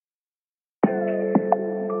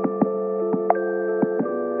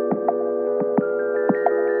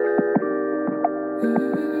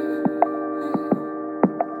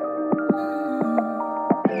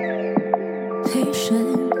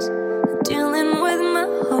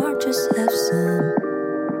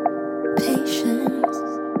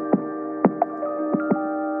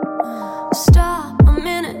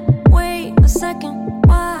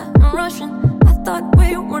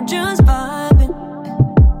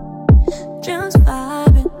just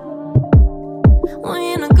vibing. We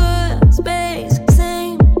in a good space,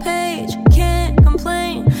 same page, can't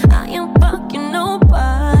complain. I ain't fucking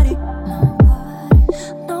nobody.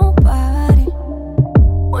 Nobody.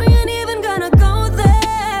 We ain't even gonna go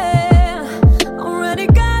there. Already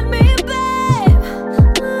got me, babe.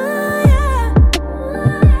 Ooh, yeah.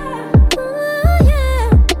 Ooh, yeah.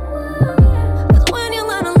 'Cause when you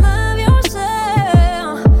learn to love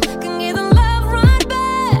yourself, can give the love right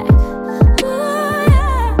back. Ooh,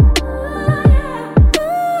 yeah.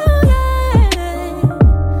 Ooh, yeah.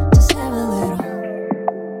 Just have a little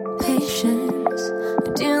patience.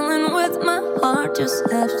 You're dealing with my heart, just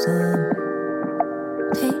have some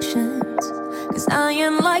patience. 'Cause I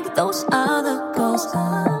ain't like those other girls.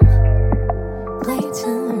 I'm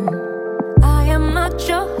blatant. I am not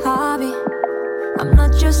your hobby. I'm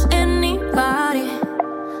not just anybody.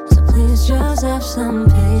 So please just have some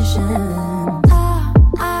patience. Our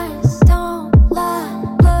eyes don't lie,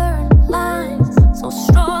 blurred lines so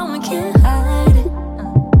strong we can't hide it.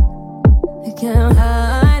 We can't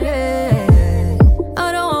hide it. I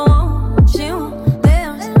don't want you.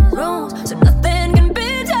 There's rules, so nothing can be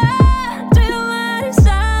done till I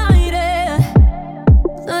decide it.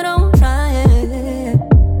 So don't try it.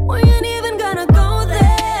 We ain't even gonna go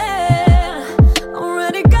there.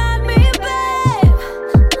 Already got me, babe.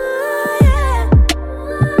 Ooh, yeah.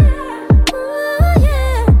 Ooh,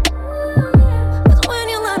 yeah. 'Cause when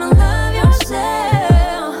you learn to love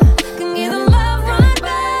yourself, can give the love right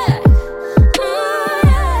back. Ooh,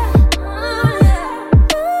 yeah. Ooh,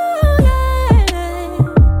 yeah. Ooh, yeah.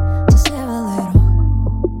 Just have a little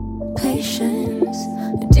patience.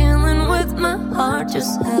 You're dealing with my heart,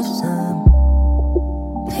 just have some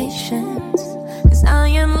patience. 'Cause I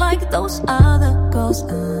ain't like those other girls.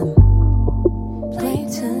 I'm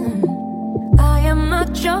blatant. I am not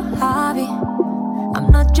your hobby. I'm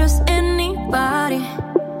not just anybody.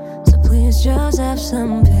 So please just have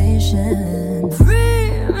some patience.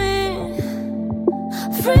 Free me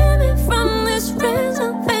from these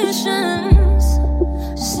reservations.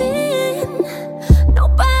 Seeing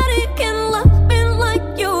nobody can love me like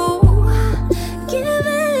you. Give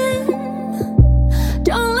in.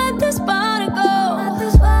 Don't let this body go.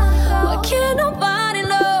 Why can't nobody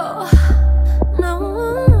know? No.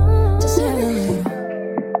 Just have a little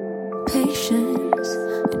patience.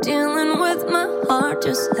 You're dealing with my heart,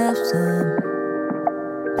 just have some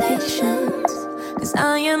patience. 'Cause I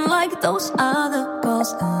ain't like those other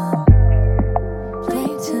girls. I'm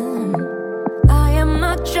blatant. I am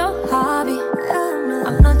not your hobby.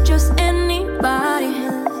 I'm not just anybody.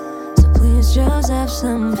 So please just have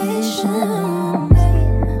some patience.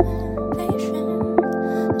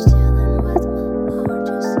 Just dealing with my heart,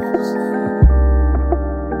 just have some.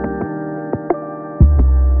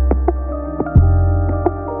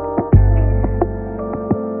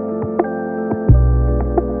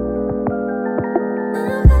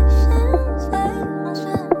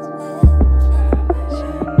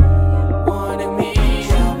 Wanted me,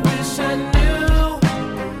 I wish I knew.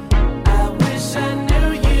 I wish I knew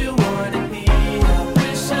you wanted me. I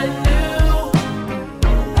wish I knew.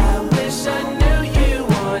 I wish I knew you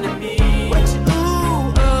wanted me. What you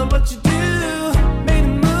what you do? Made a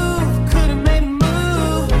move, could've made a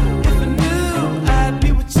move. If I knew, I'd be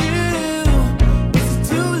with you. Is it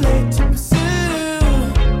too late to pursue?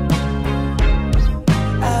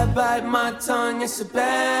 I bite my tongue, it's a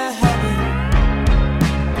bad habit.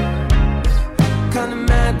 Kinda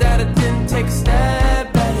mad that I didn't take a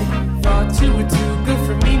stab at it. Thought you were too good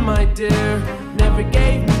for me, my dear. Never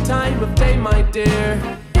gave me time of day, my dear.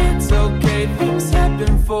 It's okay, things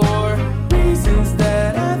happen for reasons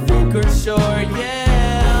that I think are sure.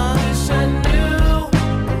 Yeah, I wish I knew.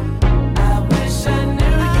 I wish I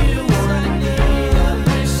knew you wanted me. I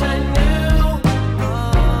wish I knew.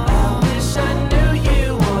 I wish I knew you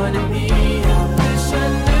wanted me. I wish I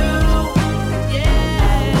knew.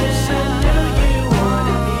 Yeah, I wish I knew you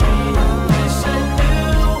wanted me. I wish I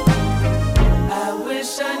knew. I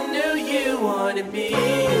wish I knew you wanted me.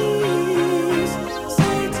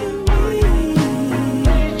 Say to me,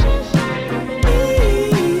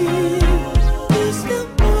 please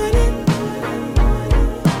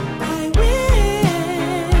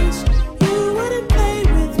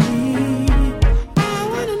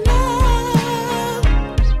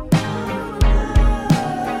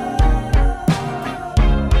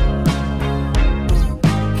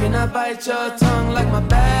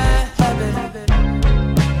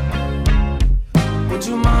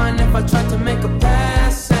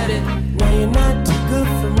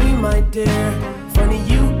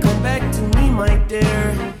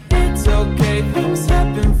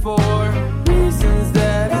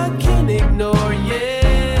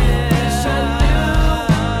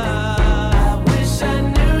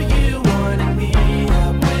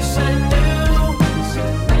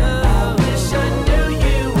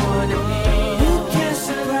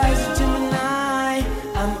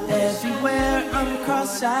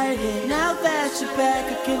excited. Now that you're back,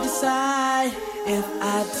 I can decide if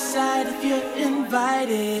I decide if you're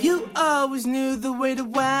invited. You always knew the way to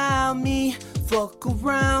wow me. Fuck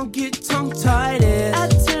around, get tongue-tied. I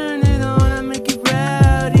turn it on, I make it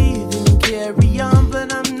rowdy. Then carry on,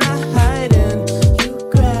 but I'm not hiding. You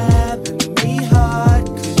grabbing me hard,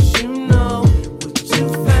 cause you know what you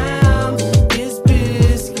found is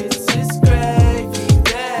biscuits, is gravy,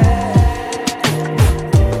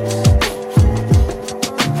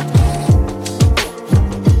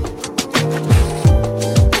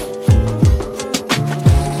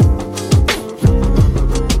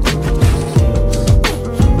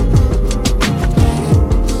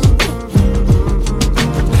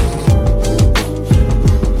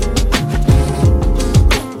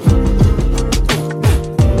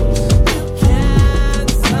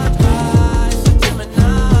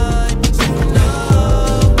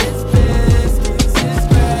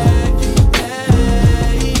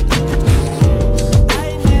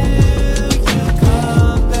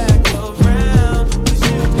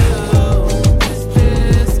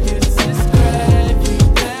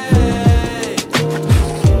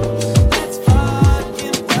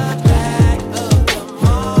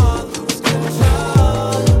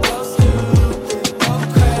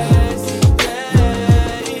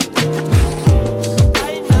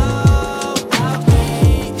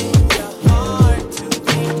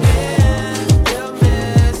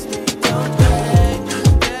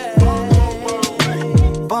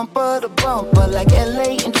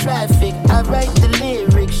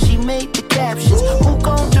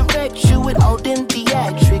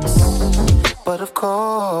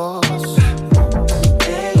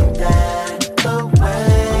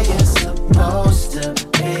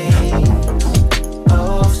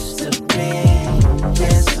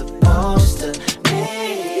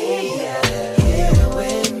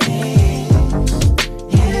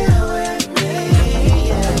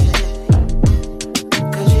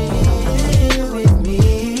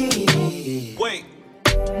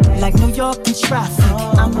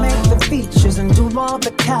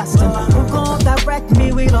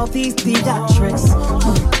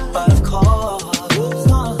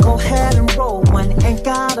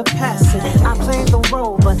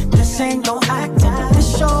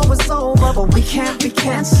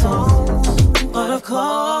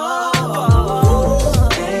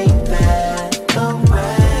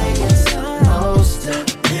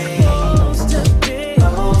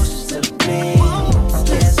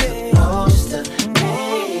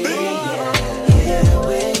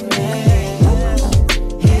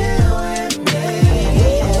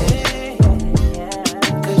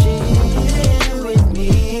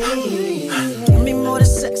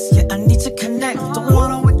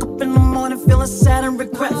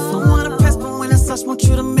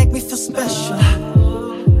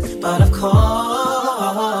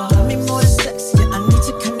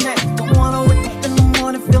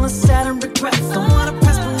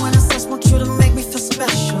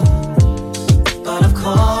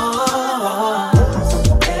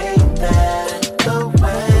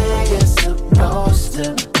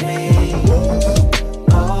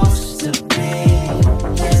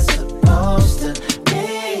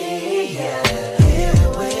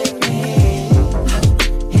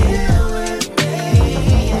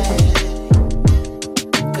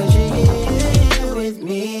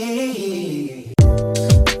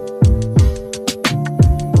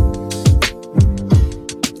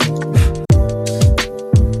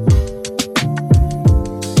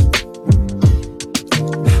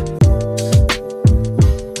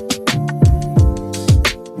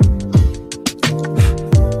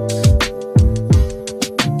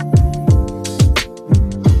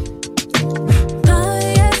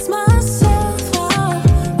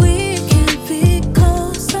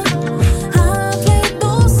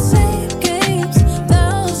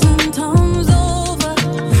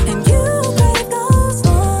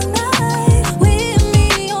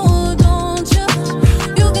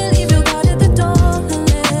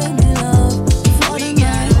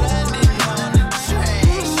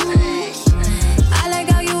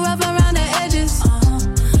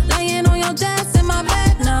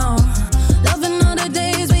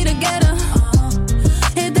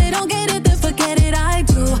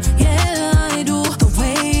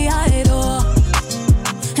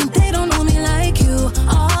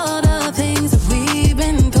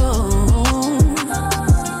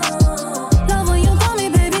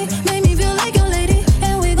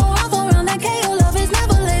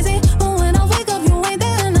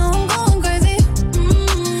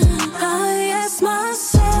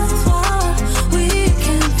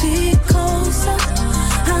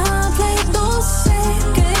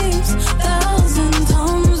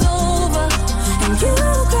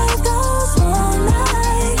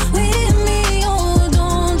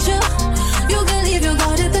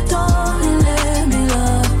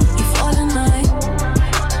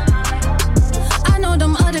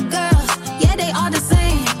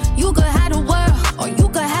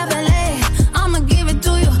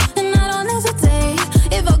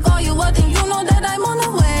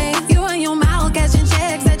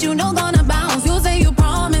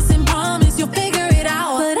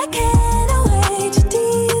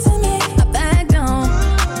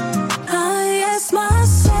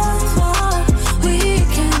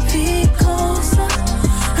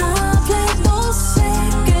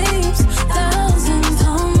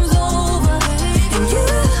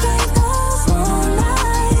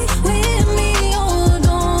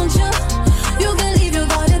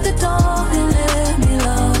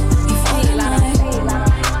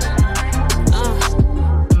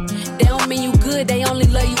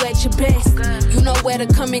 nowhere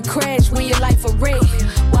to come and crash when your life a wreck.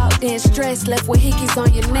 Walked in stressed, left with hickeys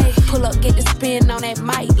on your neck. Pull up, get the spin on that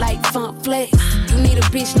mic like Funk Flex. You need a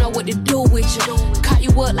bitch, know what to do with you. Caught you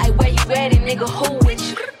up like where you at and nigga, who with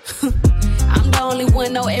you? I'm the only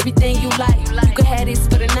one, know everything you like. You can have this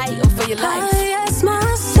for the night or for your life. I ask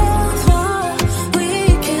myself why we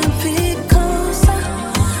can't be closer.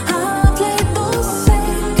 I played those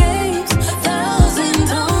same games 1,000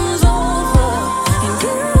 times over. And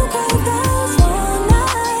you gave us one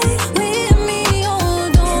night with me, oh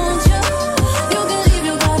don't you? You can leave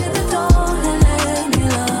your body at the door and let me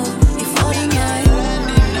love you for the night.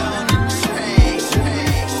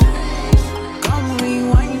 Come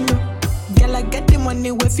rewind, girl, I get the money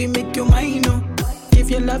if you make you mine, oh. If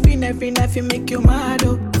you're loving every night, you make you mad,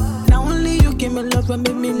 oh. Now only you give me love and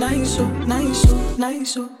make me nice, oh, nice, oh,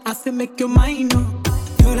 nice, oh. I feel make you mine, oh.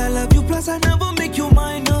 Girl, I love you, plus I never make you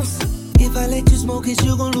minus. If I let you smoke it,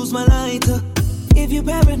 you gon' lose my lighter. If you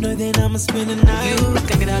paranoid, then I'ma spend the night. You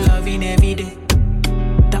take it, I love in every day.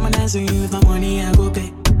 Diamond dance with you, with my money, I go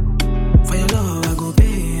pay. For your love, I go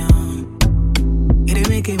pay, it ain't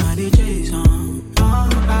making my DJs,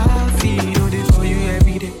 I feel it for you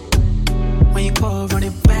every day. When you call, run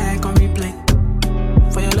it back on replay.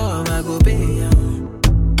 For your love, I go pay,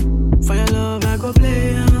 for your love, I go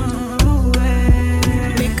play,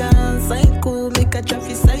 Make a psycho, make a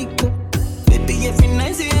traffic psycho. Baby, every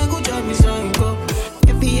night, say I go drive me psycho.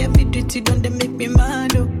 Every duty, don't they make me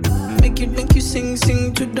mad, oh. Make you sing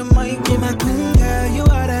to the mic. Be my queen, girl, you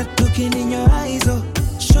are that looking in your eyes, oh.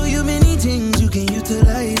 Show you many things you can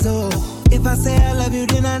utilize, oh. If I say I love you,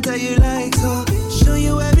 then I tell you like so. Show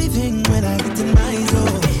you everything when I get in my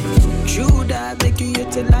zone. True that make you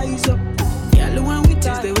utilize, oh. Girl, when we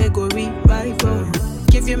taste the way go revive, oh.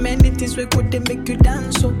 Give you many things we could they make you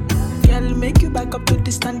dance, oh. Girl, make you back up to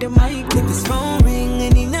the stand the mic. If his phone ring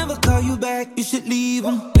and he never call you back, you should leave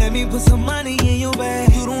him. Let me put some money in your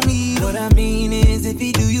bag. You don't need him. What I mean is if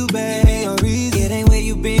he do you bad, it ain't your reason. It ain't where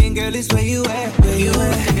you been, girl, it's where you at. Where you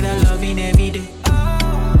at? Take it, I love in every day.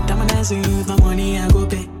 Diamond dance with you, with my money, I go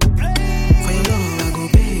pay. For your love, I go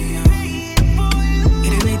pay.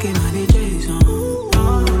 It ain't making my DJs,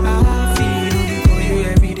 I feel it for you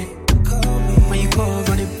every day. When you call,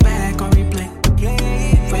 run it back on replay.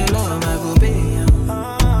 For your love, I go pay.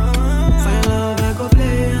 For your love, I go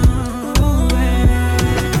play.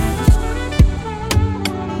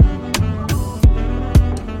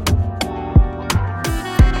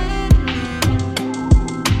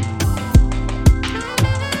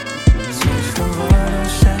 Search for what I'll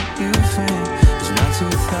set you free. It's not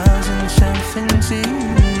 2017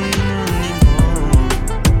 anymore.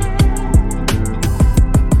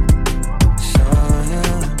 So you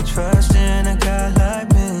trust in a guy like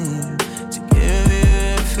me to give you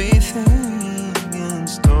everything in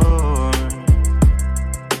store.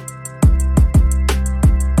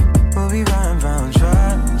 We'll be riding round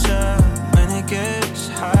Georgia when it gets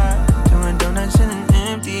hot, doing donuts in an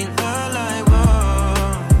empty lot like whoa.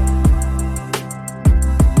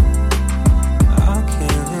 I'll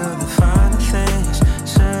give you the fine things.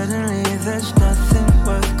 Certainly there's nothing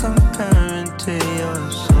worth comparing to your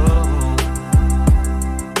soul.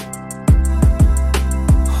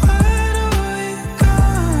 Where do we go?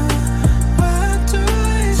 Where do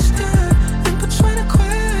we stand? In between a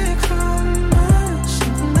quick romance,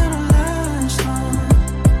 something that'll last long.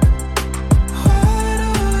 Where do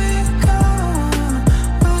we go?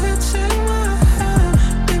 Will you take my hand?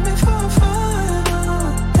 Lead me for a final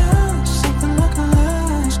dance, something like a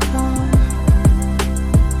last call.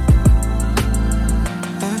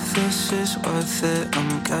 If this is worth it,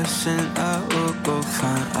 I'm guessing I will go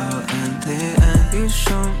find out in the end. You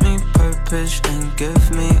show me purpose and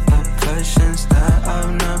give me oppressions that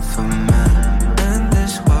I've never met. In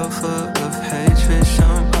this world full of hatred,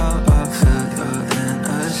 somehow I feel your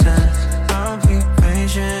innocence. I'll be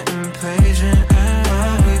patient and patient, and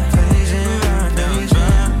I'll be patient and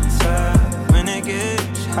patient. When it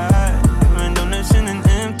gets hot, when donuts in an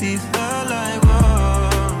empty felt like whoa.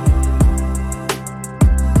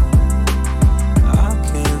 I'll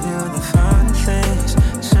give you the fine things.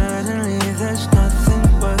 Certainly there's nothing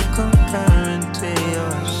worth comparing to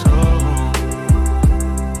your soul.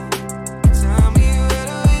 Tell me where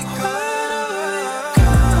do we go?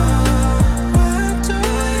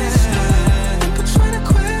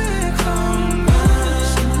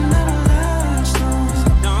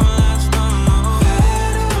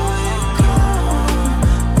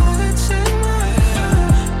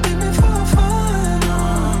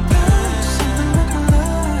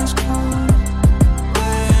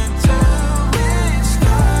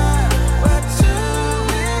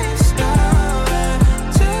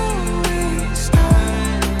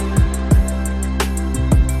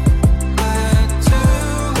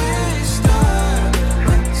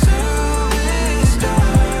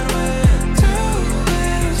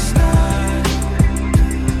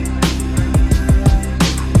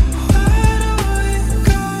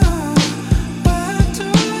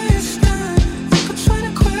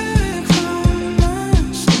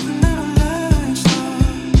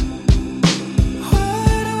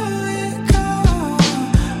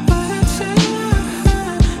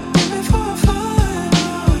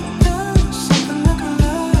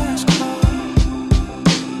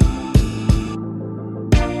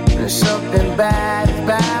 Something bad is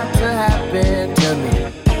about to happen to me.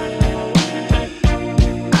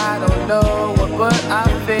 I don't know what, but I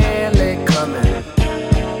feel it coming.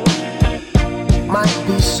 Might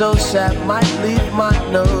be so sad, might leave my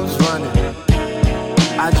nose running.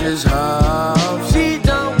 I just hope she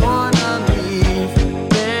don't wanna leave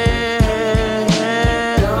me.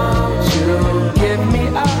 Don't you give me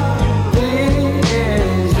up,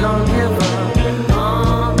 please. Don't give up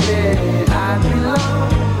on me. I belong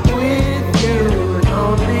with you,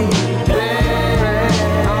 only you, baby.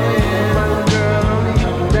 My girl, only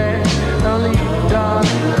you, baby. Only you,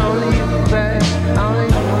 darling, only you, baby. Only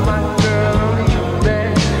you, my girl, only you,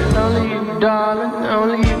 baby. Only you, darling,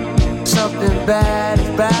 only you. Something bad is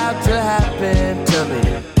about to happen to me.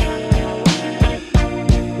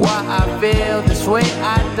 Why I feel this way,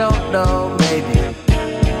 I don't know, maybe.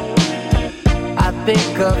 I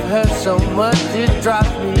think of her so much, it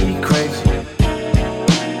drives me crazy.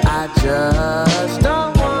 I just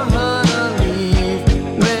don't want her to leave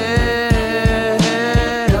me.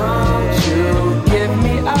 Don't you give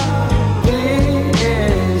me up,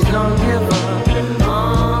 please. Don't give up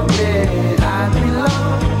on me. I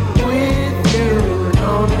belong with you,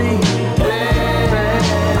 only you, baby.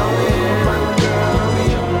 Only you, my girl, only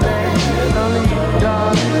you, baby. Only you,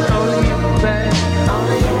 darling, only you, baby.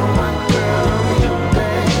 Only you, my girl, only you,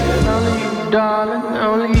 baby. Only you, darling,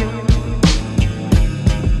 only you.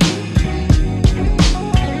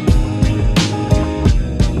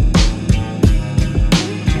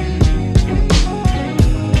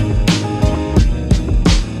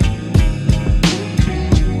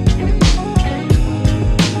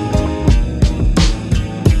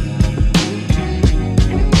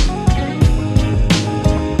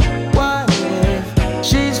 What if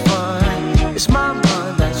she's fine? It's my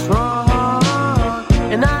mind that's wrong,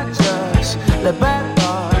 and I just let bad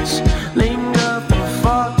thoughts linger for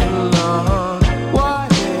far too long.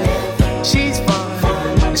 What if she's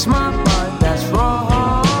fine? It's my mind that's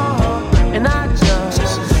wrong, and I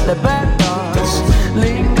just let bad thoughts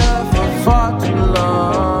linger for far too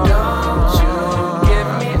long. Don't you give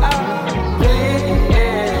me up,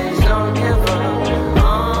 please. Don't give up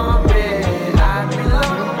on me. I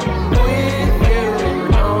belong with you,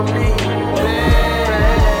 only you, baby.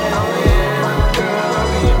 Only you, my girl,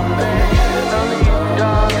 only you, baby. Only you,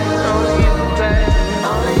 darling, only you, baby.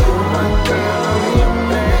 Only you, my girl, only you,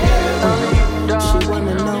 baby. Only you, darling. She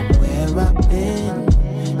wanna know where I've been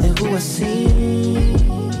and who I see.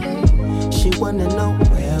 She wanna know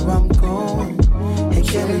where I'm going and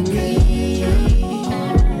killing me.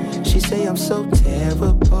 She say I'm so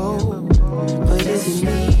terrible, but is it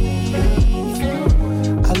me?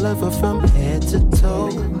 I love her from head to toe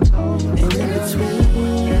and in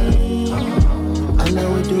between. I know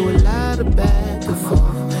we do a lot of back and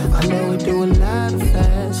forth. I know we do a lot of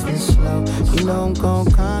fast and slow. You know I'm gon'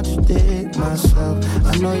 contradict myself.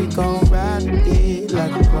 I know you gon' ride the dick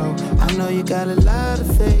like a pro. I know you got a lot of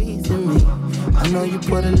faith in me. I know you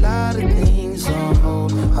put a lot of things on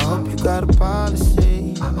hold. I hope you got a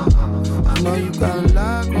policy. I know you got a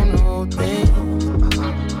lock on the whole thing.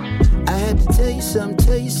 I had to tell you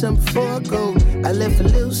something before I go. I left a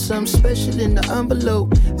little something special in the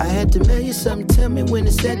envelope. I had to mail you something, tell me when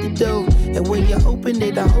it's at the door. And when you open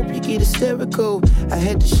it, I hope you get hysterical. I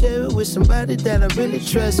had to share it with somebody that I really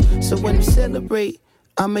trust. So when we celebrate,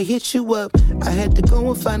 I'ma hit you up. I had to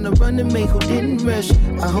go and find a running mate who didn't rush.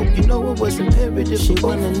 I hope you know it was imperative. She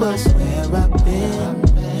wanna know where I've been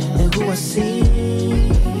and who I see.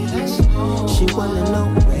 She wanna know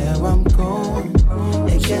where I'm going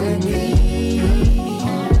and killing me.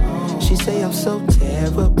 She say I'm so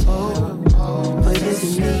terrible, but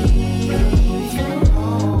is it me?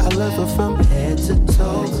 I love her from head to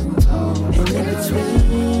toe and in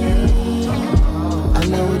between. I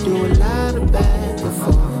know we do a lot of back and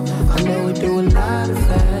forth. I know we do a lot of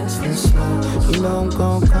fast and slow. You know I'm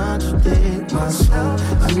gon' contradict myself.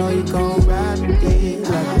 I know you gon' ride the dick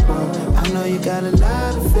like a pro. I know you got a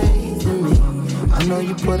lot of faith in me. I know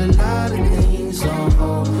you put a lot of things on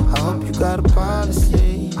hold. I hope you got a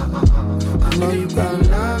policy. I know you got a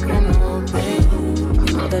lock on the whole thing.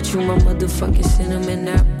 Know that you my motherfucking cinnamon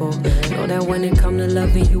apple. Know that when it come to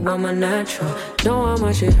loving you, I'm a natural. Know how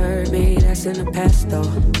much it hurt me, that's in the past though.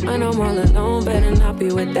 When I'm all alone, better not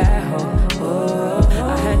be with that hoe. Oh,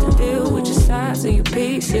 I had to deal with your sides and your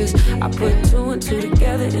pieces. I put two and two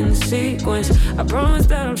together in the sequence. I promise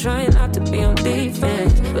that I'm trying not to be on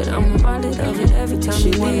defense, but I'm reminded of it every time She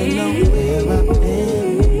you wanna leave. know where I've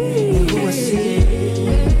been and who I see.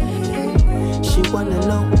 She wanna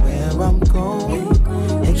know where I'm going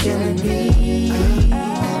and killing me.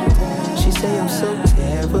 She say I'm so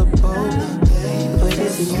terrible, but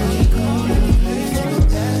is it me?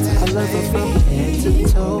 over feet, head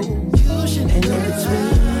to toe, and in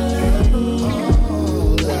between.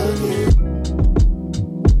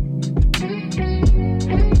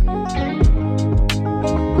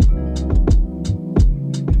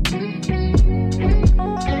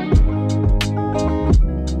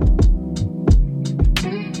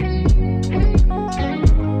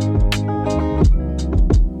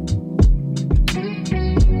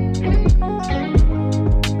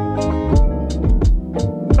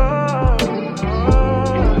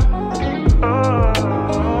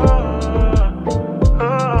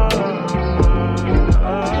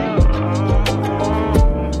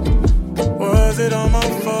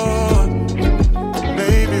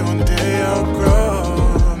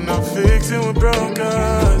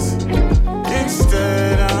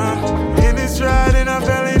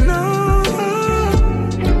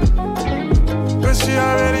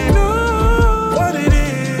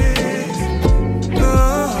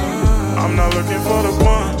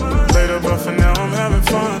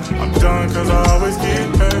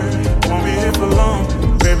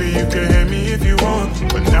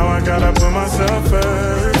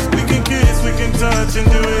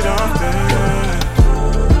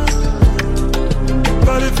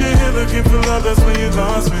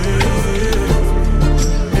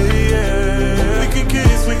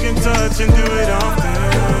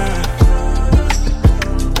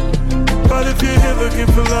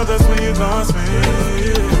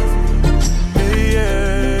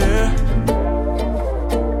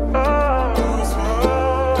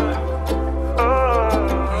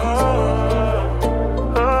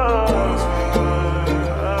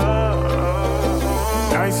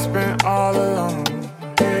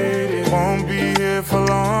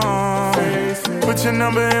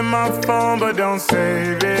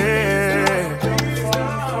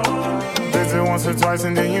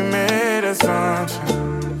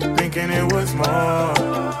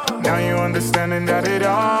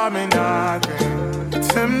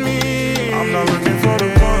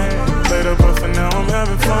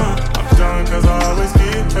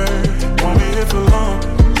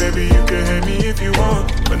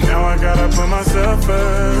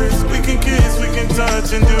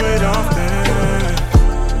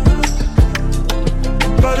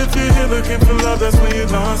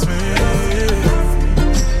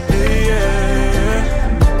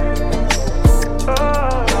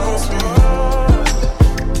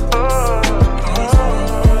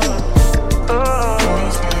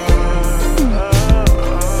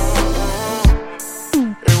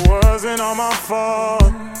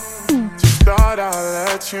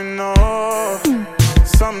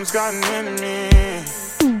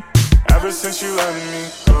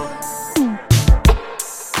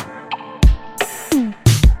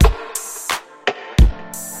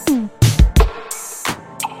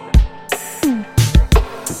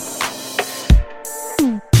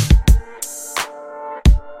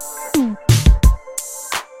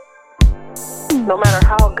 No matter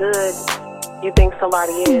how good you think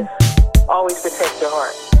somebody is, always protect your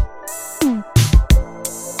heart.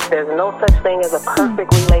 There's no such thing as a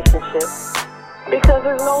perfect relationship because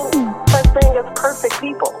there's no such thing as perfect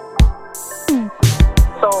people.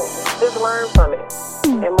 So just learn from it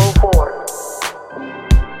and move forward.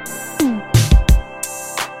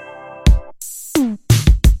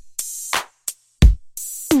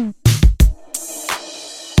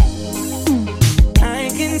 I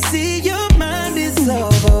can see your mind is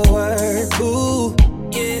overworked, ooh,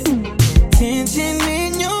 yeah. Tension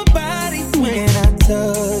in your body when I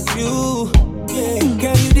touch you, yeah.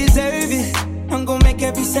 Girl, you deserve it. I'm gonna make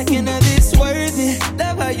every second of this worth it.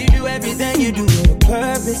 Love how you do everything you do with a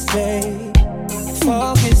purpose, babe.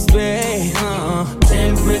 Focus, babe.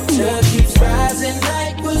 Temperature keeps rising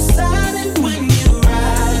like Poseidon when you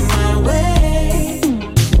ride my way.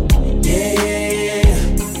 Yeah, yeah, yeah,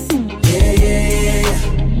 yeah, yeah,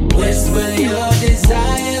 yeah. Whisper your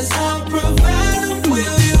desires, I'll provide them.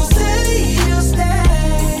 Will you say you'll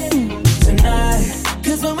stay tonight?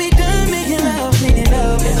 'Cause when we done making love,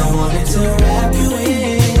 and I wanted to wrap you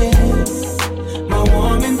in my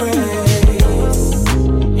warm embrace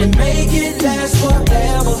and make it last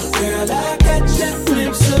forever. Girl, I got your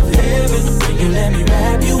glimpse of heaven.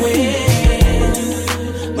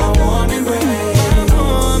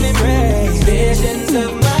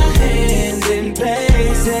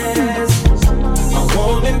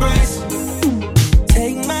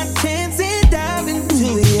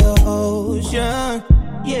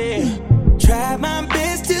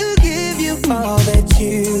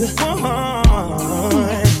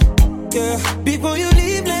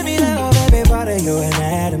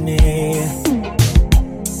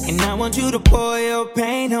 I want you to pour your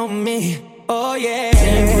pain on me. Oh yeah.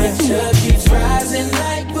 Temperature keeps rising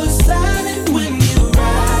like Poseidon when you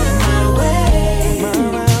ride my way.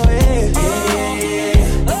 My way.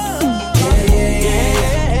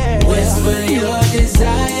 Yeah. Whisper your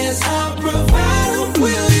desires, I'll provide them.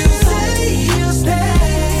 Will you say you'll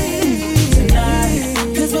stay tonight?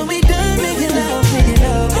 'Cause when we done making love, and I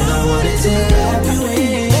wanted to wrap you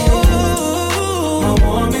in my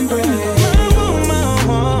warm embrace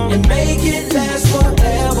and make it last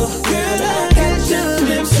forever. Girl, I catch a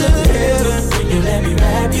glimpse of heaven when you let me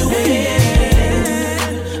wrap you in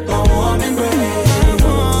my warm embrace.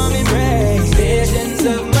 Visions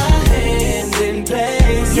of my hands in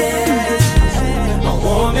place, yes, my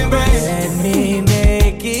warm embrace. Let me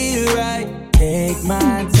make it right. Take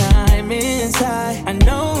my time inside. I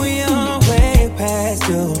know you're way past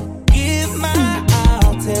due. Give my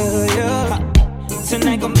all to you.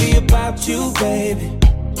 Tonight gon' be about you, baby.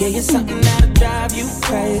 Yeah, you're something that'll drive you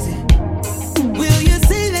crazy. Will you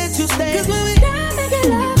say that you stay? 'Cause when we done making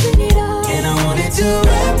love, we need all. And I wanted to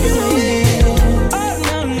wrap you in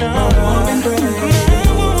my warm embrace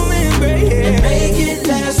and make it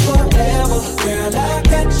last forever. Girl, I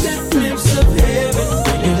got your glimpse of heaven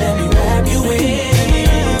when you let me wrap you in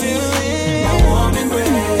my warm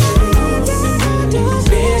embrace.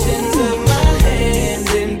 Visions of my hands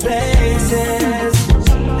in places,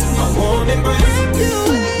 my warm embrace.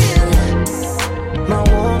 My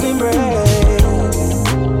warm embrace.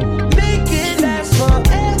 Make it last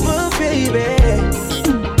forever, baby.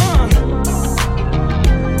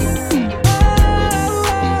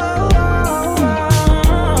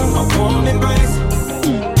 My warm embrace.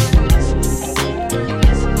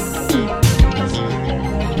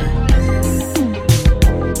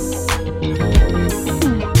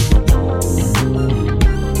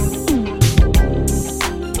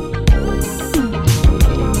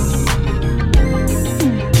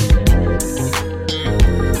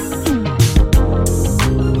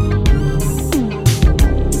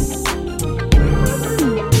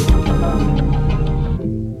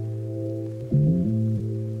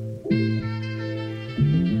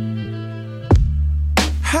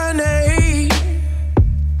 Honey,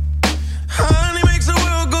 honey makes the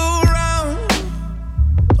world go round.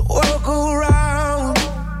 The world go round.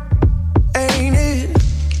 Ain't it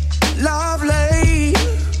lovely?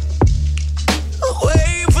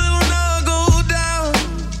 Wait for when I go down.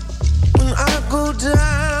 When I go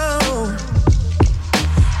down,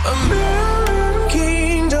 a million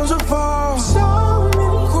kingdoms will fall. So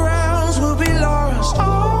many crowns will be lost.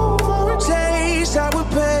 All for a taste I would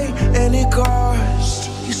pay any cost.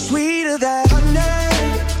 You're sweeter than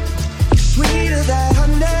honey. You're sweeter than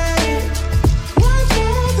honey. What's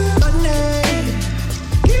more than honey?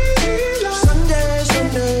 Sunday,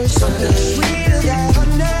 Sunday, Sunday. Sweeter than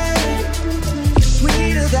honey. You're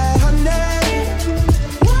sweeter than honey.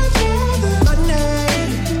 What's more than honey?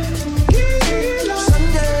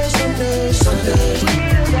 Sunday, Sunday, Sunday.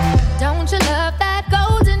 Don't you love that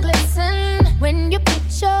golden glisten when you put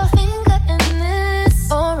your finger in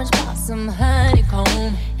this orange blossom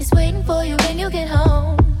honeycomb? It's waiting for you when you get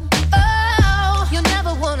home. Oh, you'll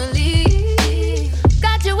never wanna leave.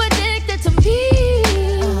 Got you addicted to me.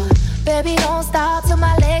 Baby, don't stop till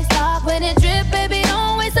my legs stop. When it drip, baby,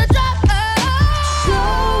 don't waste a drop.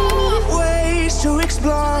 Oh, Ways to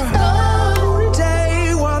explore. oh,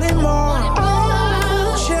 Day wanting more.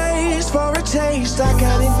 Chase for a taste I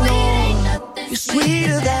can't ignore. You're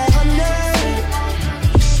sweeter than honey.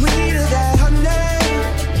 You're sweeter than honey.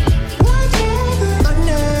 What's more than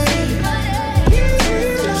honey?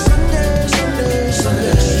 Sunday, Sunday,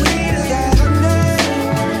 Sunday. Sweeter than honey.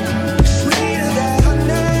 You're sweeter than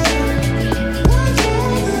honey. What's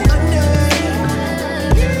more than honey?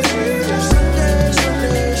 Sunday,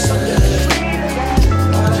 Sunday, Sunday.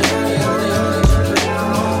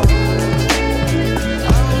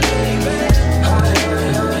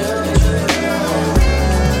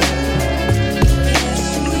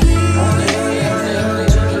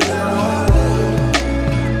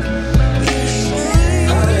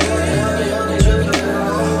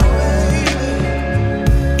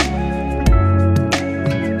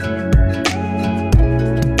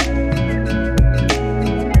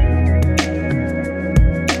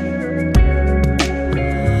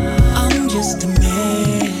 I'm just a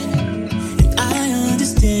man, and I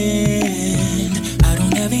understand. I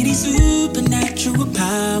don't have any supernatural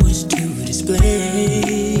powers to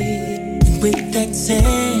display. And with that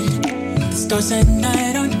said, the stars at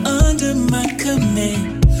night aren't under my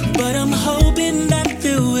command. But I'm hoping that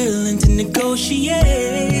they're willing to negotiate.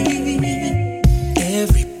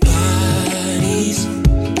 Everybody's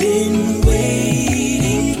been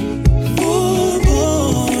waiting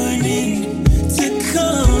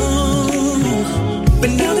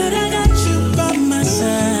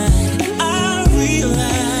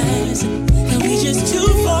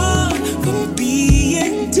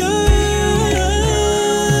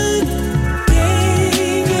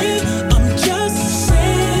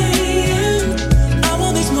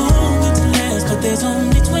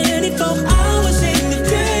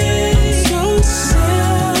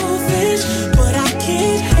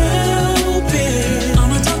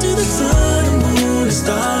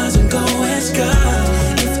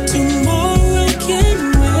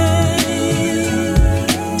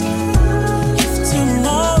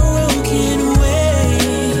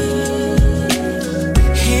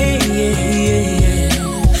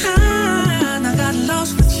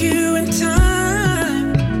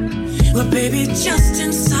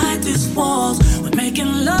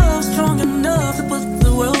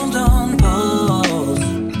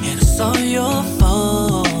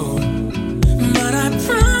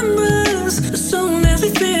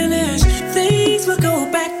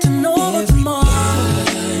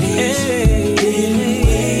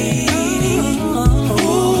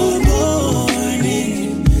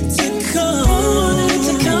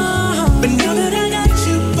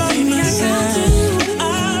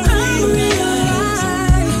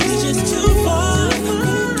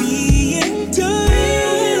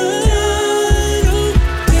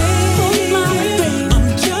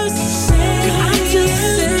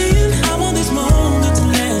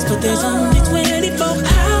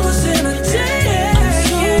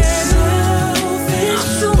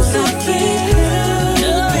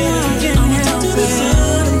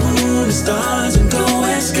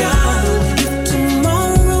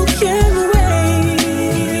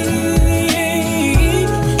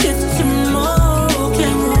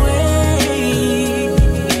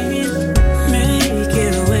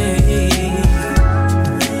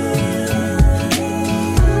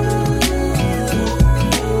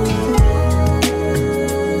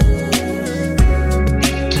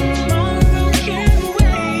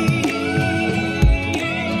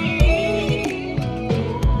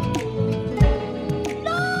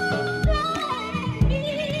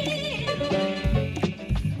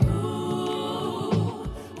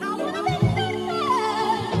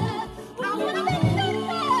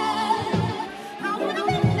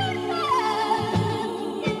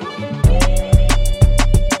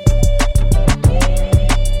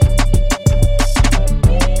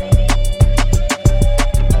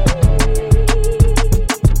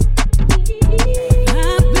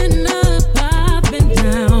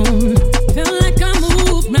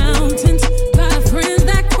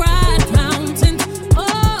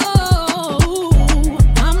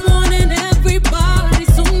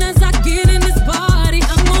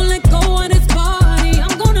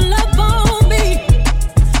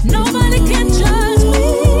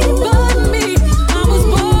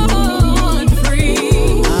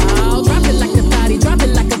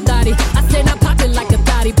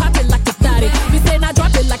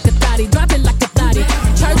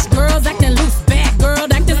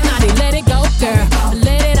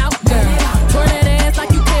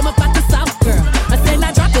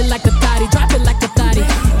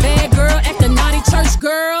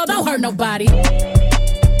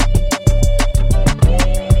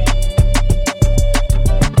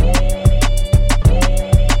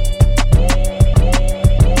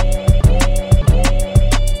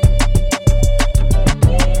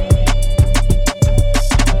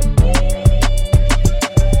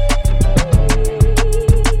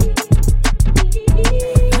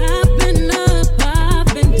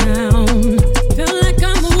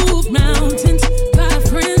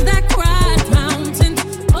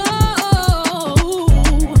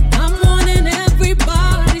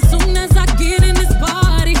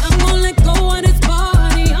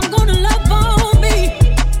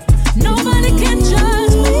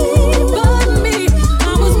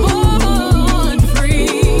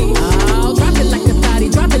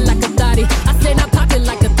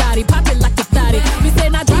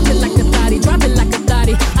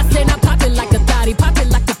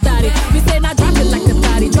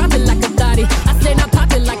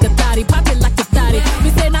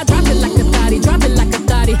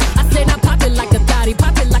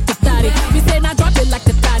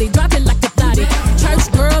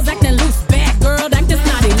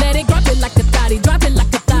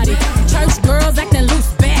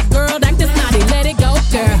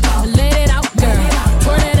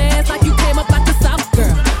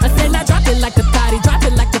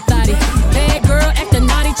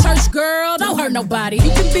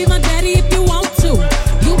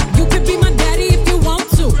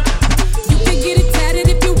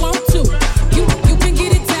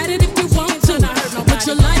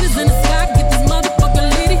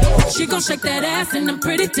ass and I'm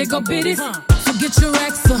pretty tickle bitties. So get your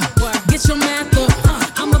racks up, get your math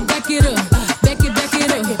up. I'ma back it up, back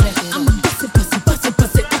it up. I'ma bust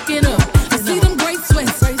it, back it up. I see them great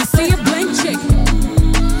sweats, I see a blank check.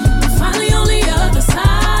 Finally on the other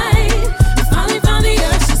side, we finally found the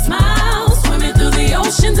urge to smile. Swimming through the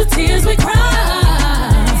oceans of tears we cry.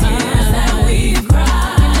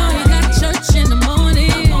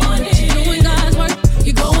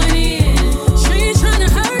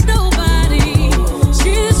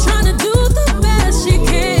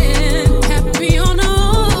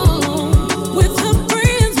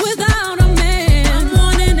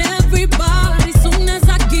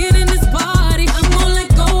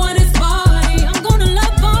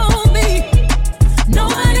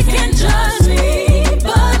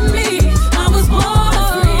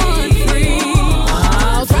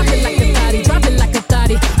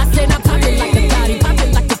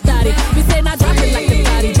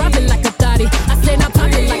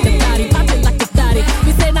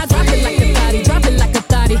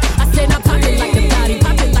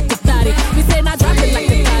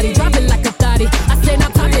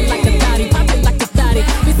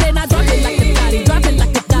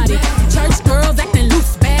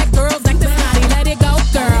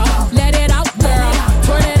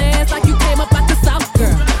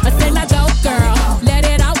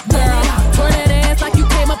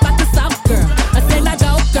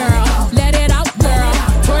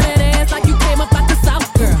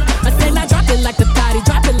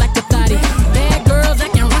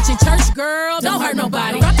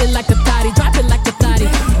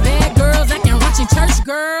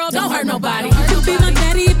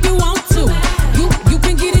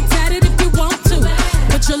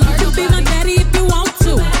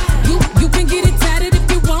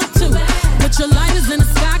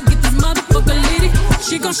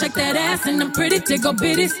 Tickle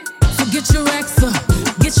bitties, so get your racks up,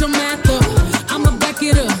 get your math up. I'ma back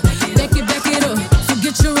it up, back it up. So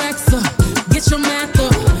get your racks up, get your math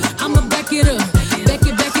up. I'ma back it up, back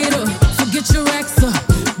it up. So get your racks up,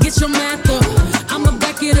 get your math up. I'ma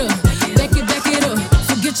back it up, back it up.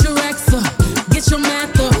 So get your racks up, get your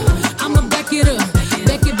math up. I'ma back it up,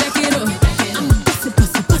 back it up. I'ma bust it,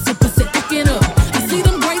 back it up. I see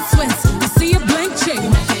them great sweats, I see a blank check.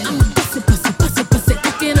 I'ma bust it,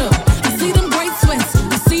 back it up. I see them great sweats,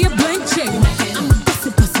 I see a blank check. I'ma bust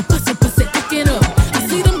it, back it up. I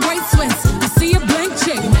see them great sweats, I see a blank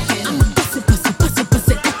check. I'ma bust it,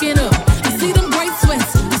 back it up. I see them great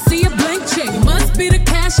sweats, I see a blank check. Must be the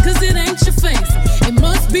cash, cause it ain't your face. It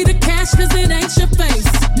must be the cash, cause it ain't your face.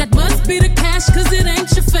 That must be the cash, cause it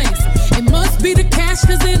ain't your face. It must be the cash,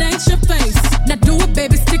 cause it ain't your face. Now do it,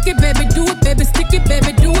 baby, stick it, baby, do it, baby, stick it,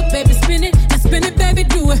 baby, do it, baby, spin it, and spin it, baby,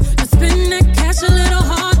 do it. And spin that cash a little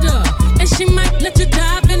harder, and she might let you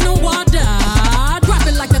dive in the water. Drop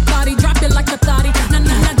it like a thotty, drop it like a thotty.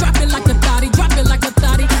 Nah, drop it like a thotty, drop it like a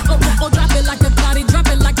thotty. Oh, drop it like a thotty, drop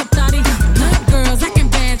it like a thotty. Good girls, acting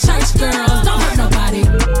bad, church girls, don't hurt nobody.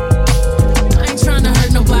 I ain't trying to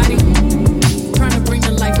hurt nobody. Trying to bring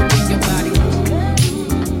the life within your body.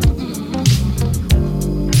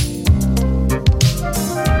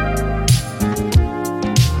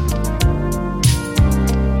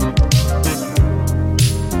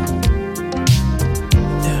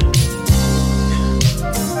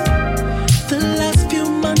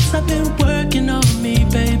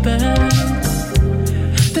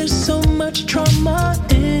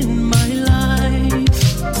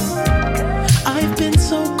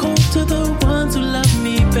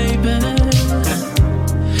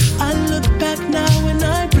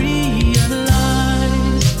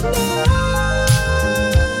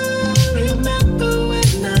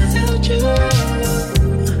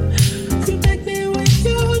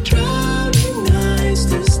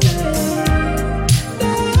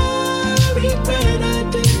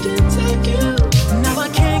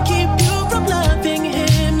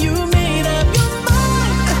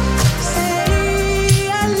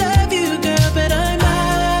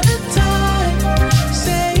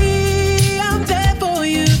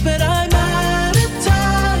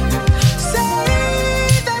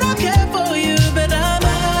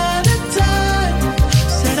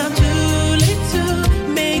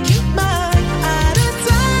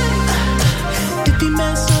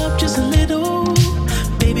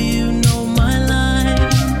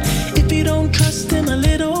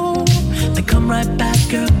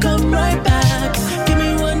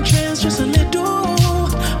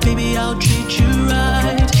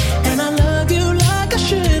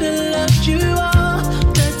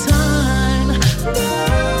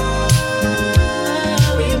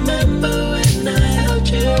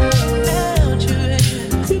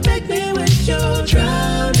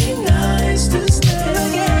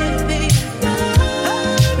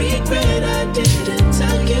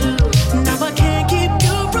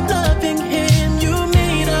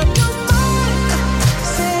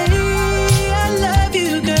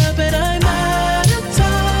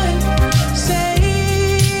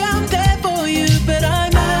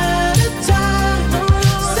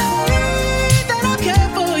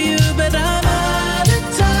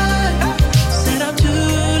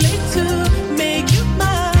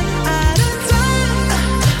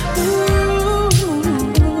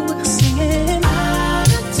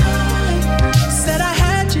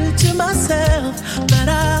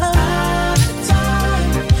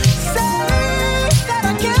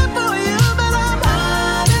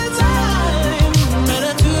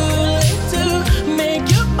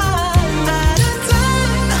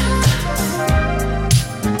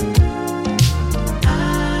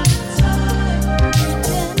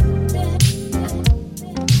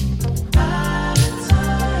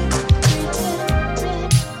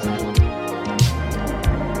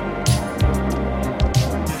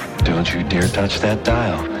 don't you dare touch that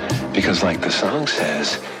dial. Because like the song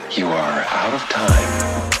says, you are out of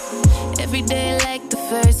time. Every day like the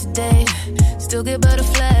first day, still get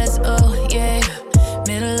butterflies, oh yeah.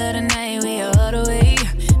 Middle of the night, we all the way,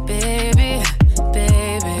 baby,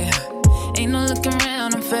 baby. Ain't no looking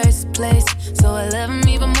around in first place, so I love him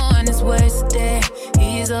even more in his worst day.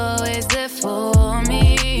 He's always there for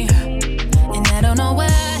me, and I don't know why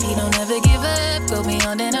he don't ever give up, go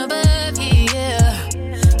beyond and above, yeah.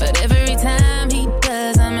 But every time he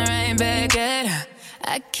does, I'm right back at her.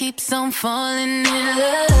 I keep on falling in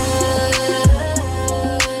love.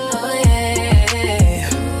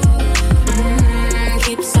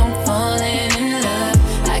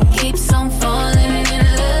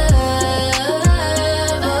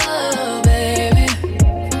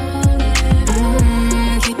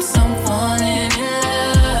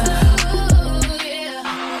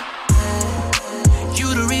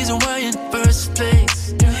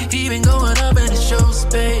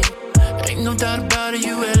 No doubt about it,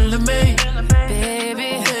 you elevate.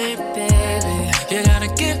 Baby, baby, you gotta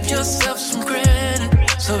give yourself some credit.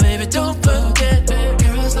 So baby, don't forget,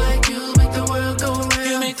 girls like you make the world go round.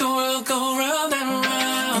 You make the world go round and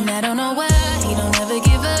round. And I don't know why he don't ever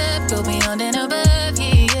give up, go beyond and above,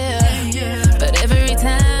 yeah. But every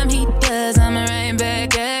time he does, I'm right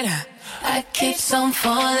back at her. I keep on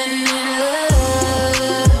falling in love.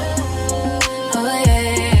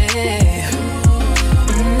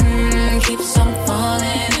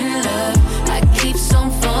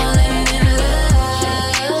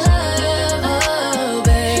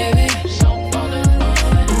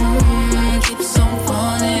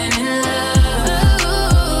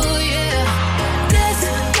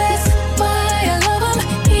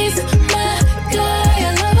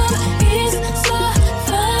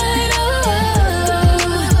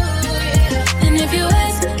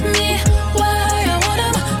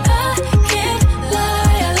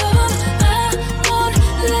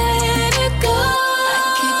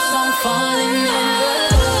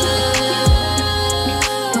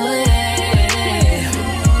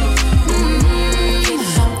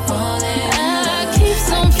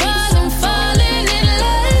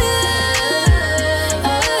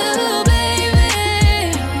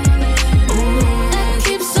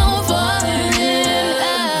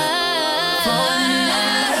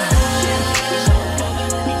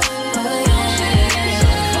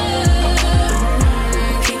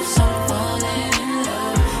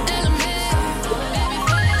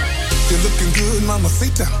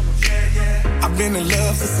 I've been in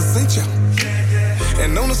love since essential.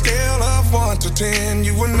 And on a scale of 1 to 10,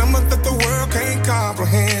 you a number that the world can't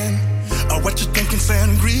comprehend. What you thinking,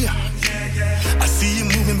 sangria? I see you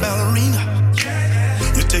moving ballerina.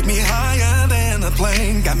 You take me higher than a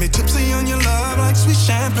plane. Got me tipsy on your love like sweet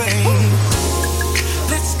champagne.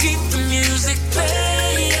 Let's keep the music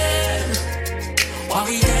playing while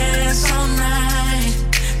we dance all night,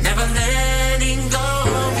 never letting go,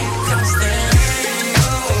 because there ain't no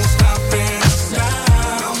stopping us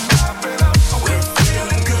now. We're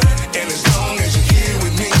feeling good, and as long as you're here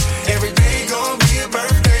with me, every day gonna be a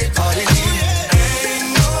birthday party. Ain't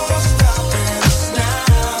no stopping us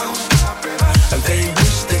now. They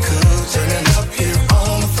wish they could turn it up here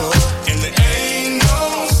on the floor, and there ain't no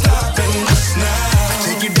stopping us now.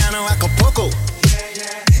 Take you down to Acapulco,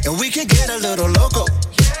 and we can get a little loco.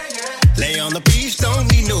 Lay on the beach, don't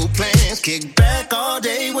need no plans. Kick back all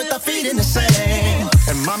day with our feet in the sand.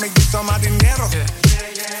 And mommy gets all my dinero.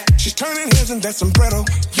 She's turning heads in that sombrero.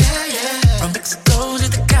 From Mexico to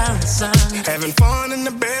the Caribbean sun, having fun and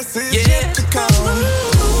the best is yet to come.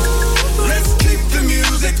 Let's keep the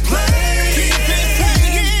music playing. Keep it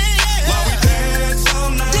playing. While we dance all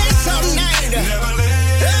night. Dance all night. Never let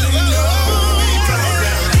it go. Because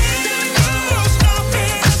there ain't no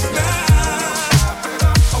stopping us now.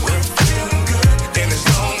 We're feeling good, and as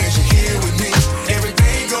long as you're here with me, every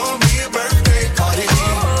day gonna be a birthday party.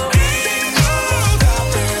 Ain't no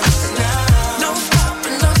stopping us now. no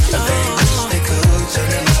stopping us now. They wish they could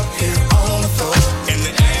turn it up here on the floor, and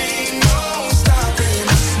there ain't no stopping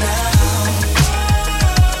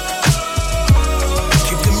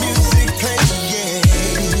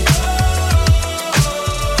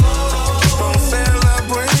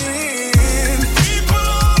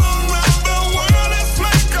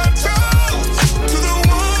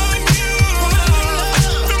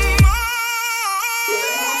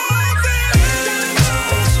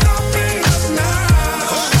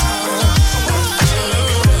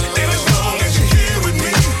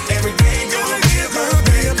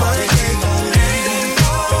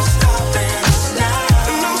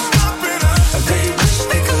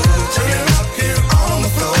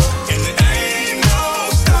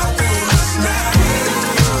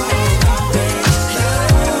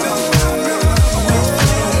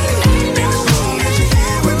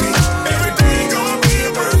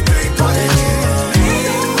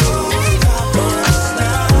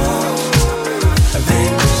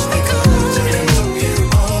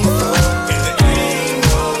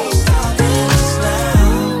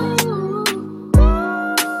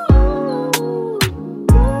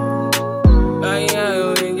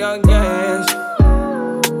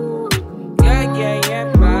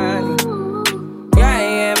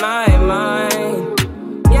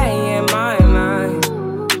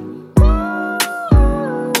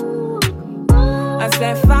Just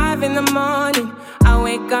at 5 in the morning, I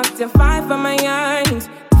wake up to 5 for my earnings.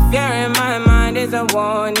 Fear in my mind is a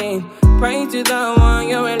warning. Pray to the one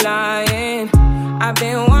you're relying. I've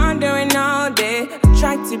been wandering all day. I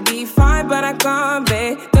tried to be fine, but I can't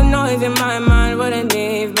be. The noise in my mind wouldn't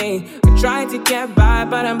leave me. I tried to get by,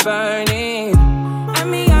 but I'm burning. And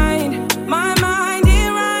behind my mind,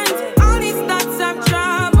 it runs. All these thoughts have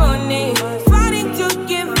troubled me. Fighting to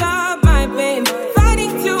give up my pain.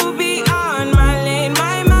 Fighting to be on my lane.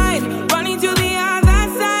 My mind running to the other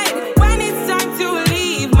side. When it's time to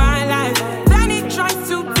leave my life, then it tries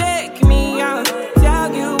to take me out.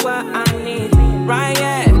 Tell you what I need. Right,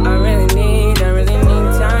 yeah, I really need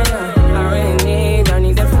time now. I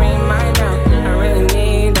need to free mind now. I really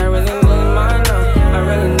need mine now.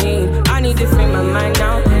 I need to free my mind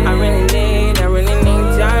now. I really need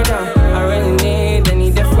time now. I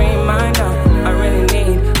need to free mind now.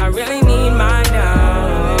 I really need mine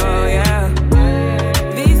now, yeah.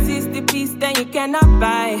 This is the peace that you cannot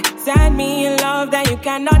buy. Send me a love that you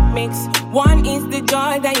cannot mix. One is the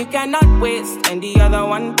joy that you cannot waste, and the other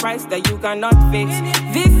one price that you cannot fix.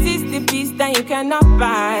 This is the peace that you cannot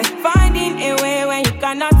buy. Finding a way when you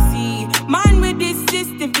cannot see. Man with this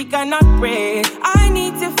system, he cannot pray. I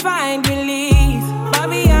need to find release. But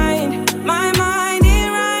behind my mind, it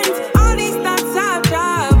runs. All these thoughts have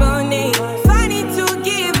trouble me. Finding to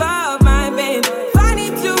give up my pain.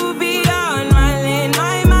 Finding to be on my lane.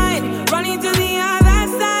 My mind running to the other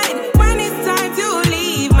side. When it's time to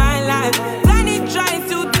leave my life, then it tries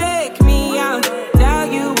to take me out. Tell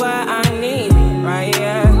you what I need, right?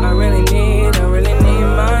 Yeah, I really need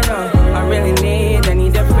mine now. I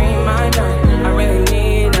need to free mine now. I really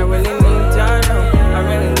need time now.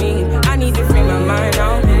 I need to free my mind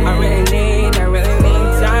now. I really need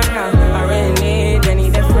time now. I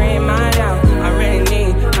need to free mine now. I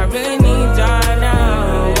really need time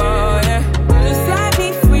now. Oh, yeah. Just set me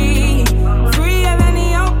free, freer than the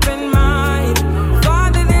open mind,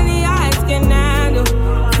 farther than the eyes can handle,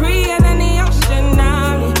 freer than the ocean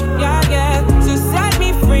now. Yeah, yeah. So set me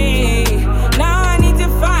free. Now I need to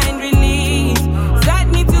find release. Set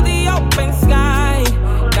me to the open sky.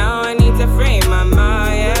 Now I need to free my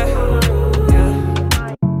mind. Yeah.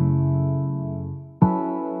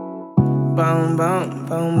 Boom, boom,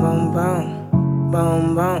 boom, boom, boom.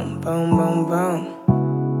 Boom, boom, boom, boom, boom.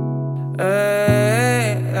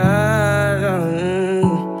 Hey, I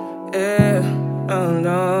don't, yeah, I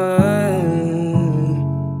don't.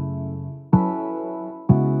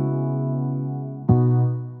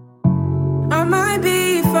 I might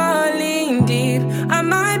be falling deep. I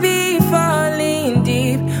might be falling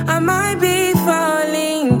deep. I might be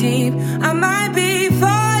falling deep. I might be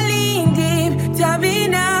falling deep. Tell me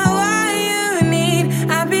now what you need.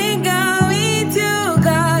 I've been going to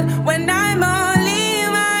God when I'm all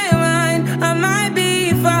in my mind. I might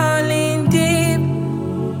be falling deep.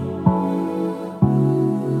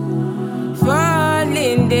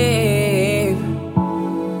 Falling deep.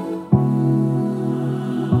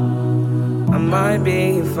 I might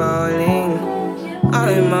be falling.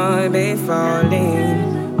 I might be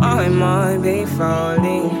falling. I might be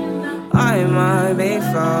falling. I might be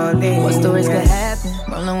falling. What's the risk of happen?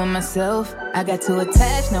 Rolling with myself. I got too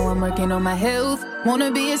attached, now I'm working on my health.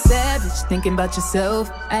 Wanna be a savage, thinking about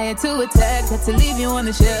yourself. I had to attack, had to leave you on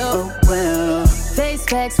the shelf. Oh, well. Face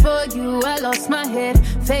facts for you, I lost my head.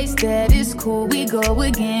 Face that, it's cool, we go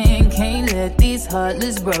again. Can't let these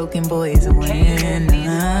heartless broken boys win.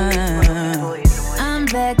 I'm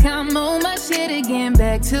back, I'm on my shit again.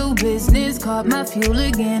 Back to business, caught my fuel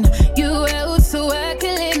again. You out so I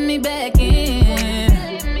can let me back in.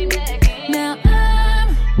 Now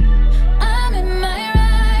I'm in my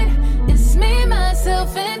ride. It's me,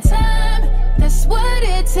 myself, and time. That's what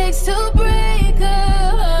it takes to break a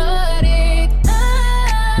heartache.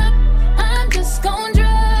 I'm just gon'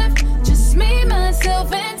 drive. Just me,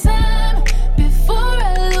 myself, and time. Before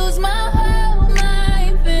I lose my whole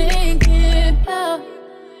mind thinking,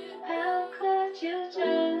 how could you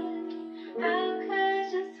judge? How could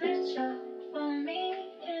you switch up for me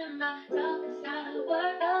in my darkest hour?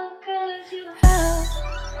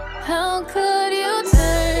 How could you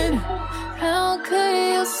turn? How could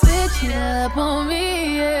you switch it up on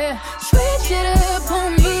me? Yeah, switch it up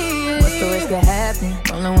on me. Yeah. What's the risk of happening?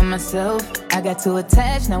 Rolling with myself. I got too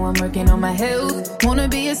attached, now I'm working on my health. Wanna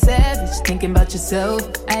be a savage, thinking about yourself.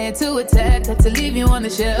 I had to attack, had to leave you on the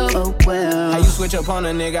shelf. Oh well. How you switch up on a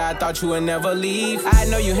nigga, I thought you would never leave. I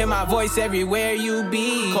know you hear my voice everywhere you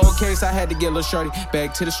be. Cold case, I had to get a little shorty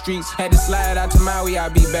back to the streets. Had to slide out to Maui, I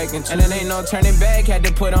be back in 2 And it ain't no turning back, had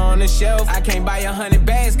to put her on the shelf. I can't buy 100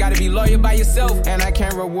 bags, gotta be loyal by yourself. And I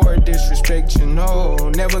can't reward disrespect, you know.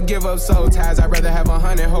 Never give up soul ties, I'd rather have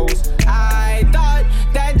 100 hoes. I thought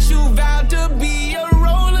that you vowed to be a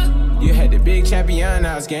roller. You had the big champion,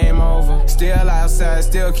 now it's game over. Still outside,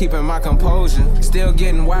 still keeping my composure. Still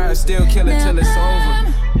getting wired, still killing till it's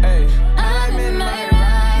over. Hey, I'm in my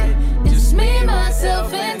ride, just me,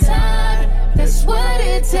 myself, and time. That's what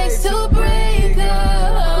it takes to break a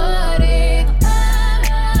heartache.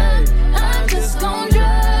 I'm just gon'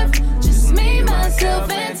 drive, just me, myself,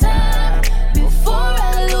 and time. Before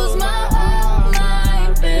I lose my whole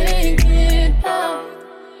mind thinking,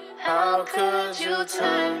 how could you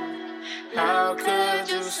turn? How could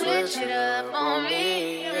you switch it up on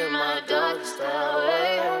me in my darkest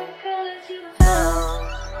hour?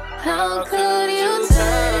 How could you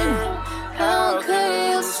turn? How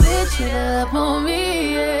could you switch it up on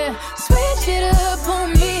me? Yeah. Switch it up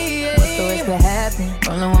on me. Yeah. What's the worst that happened?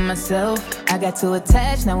 Rolling with myself. I got too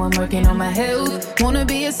attached, now I'm working on my health. Wanna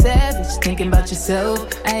be a savage, thinking about yourself.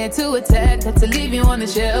 I had to attack, had to leave you on the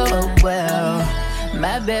shelf. Oh well.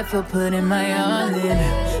 My bad for putting my all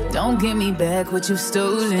in. Don't give me back what you've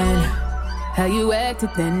stolen. How you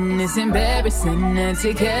acted then is embarrassing. And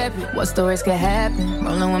take habit, what stories could happen?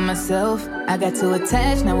 Rolling with myself, I got too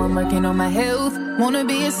attached, now I'm working on my health. Wanna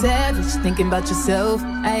be a savage, thinking about yourself.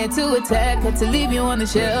 I had to attack, had to leave you on the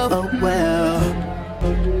shelf. Oh well.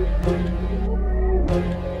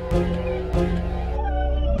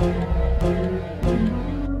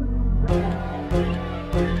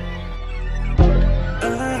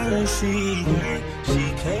 She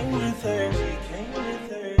came with her,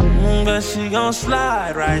 but she gon'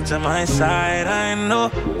 slide right to my side. I know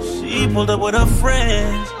she pulled up with her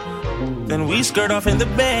friends, then we skirt off in the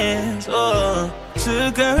Benz. Oh,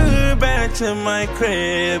 took her back to my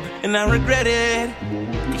crib, and I regret it.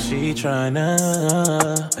 Cause she tryna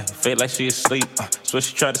feel like she asleep. So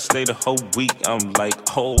she tried to stay the whole week. I'm like,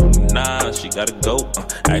 oh nah, she gotta go.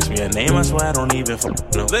 Ask me her name, I swear I don't even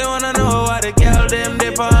know. They wanna know why the girl them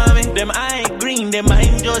dip on me. Them I ain't green, them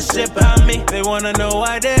mind just sip on me. They wanna know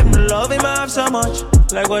why them love him off so much.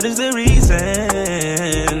 Like what is the reason?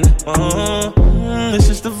 It's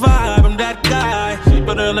just the vibe, I'm that guy. She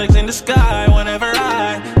put her legs in the sky whenever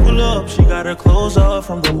I pull up. She got her clothes off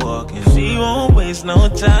from the walk, and she won't waste no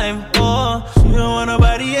time. Oh, she don't want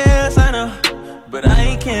nobody else, I know. But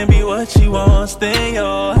I can't be what she wants. They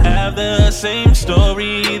all have the same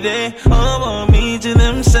story. They all want me to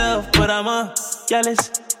themselves, but I'm a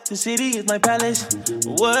jealous. The city is my palace.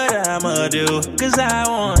 What I'ma do? Cause I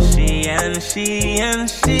want she and she and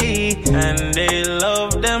she, and they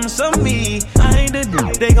love them some me. I ain't the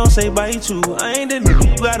dude they gon' say bye to. I ain't the dude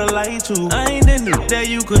you gotta lie to. I ain't the dude that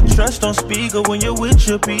you could trust on speaker when you're with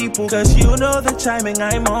your people. Cause you know the timing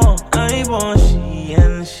I'm on. I want she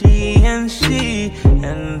and she and she,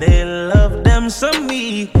 and they love them some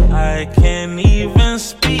me. I can't even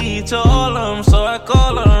speak to all of them, so I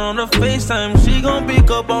call her on the FaceTime. She gon' pick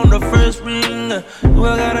up on the first ring.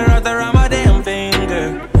 Well, got her out around my damn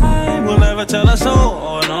finger. I will never tell her so.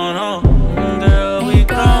 Oh no no, girl, we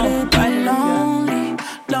grown. Lonely,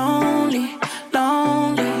 lonely,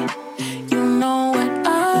 lonely. You know what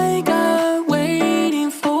I got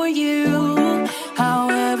waiting for you.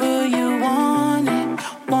 However you want it,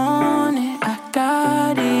 I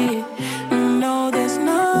got it. No, there's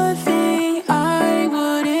nothing I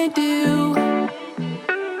wouldn't do.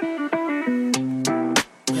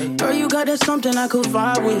 Girl, you got that something I could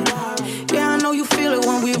vibe with. Yeah, I know you feel it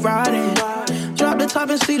when we riding. Drop the top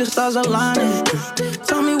and see the stars aligning.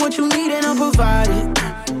 Tell me what you need and I'll provide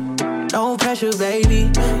it. No pressure, baby.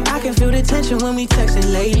 I can feel the tension when we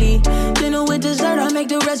texting lately. Dinner with dessert, I make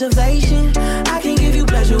the reservation. I can give you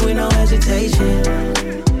pleasure with no hesitation.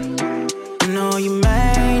 You know you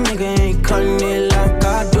mad, nigga ain't cutting it like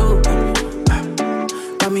I do.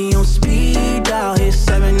 Got me on speed dial, hit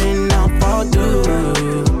 7 and I'll fall through.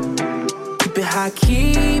 Keep it high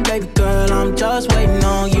key, baby girl, I'm just waiting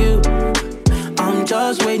on you. I'm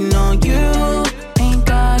just waiting on you. Ain't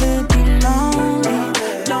gotta be lonely,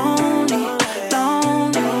 lonely,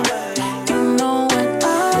 lonely. You know what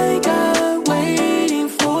I got waiting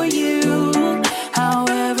for you.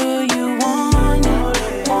 However you want it,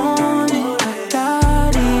 I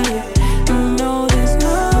got it. You know there's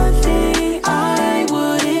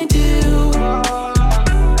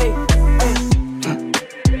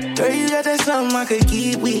something I could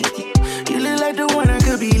keep with. You look like the one I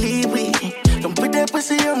could believe with. Don't put that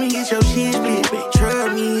pussy on me, get your shit split, babe.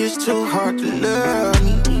 Trust me, it's too hard to love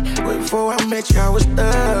me. Way before I met you, I was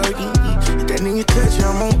thugging. That nigga touch you,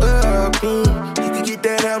 I'm on upping. You can get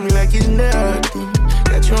that out me like it's nothing.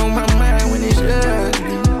 Got you on my mind when it's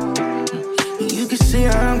ugly. You can see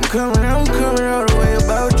how I'm coming all the way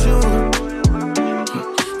about you.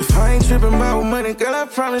 If I ain't tripping about money, girl, I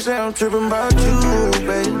promise that I'm tripping about you,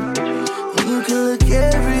 babe. You can look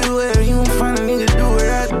everywhere, you won't find a nigga do what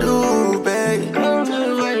I do, babe. I'm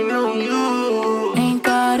just waiting on you. Ain't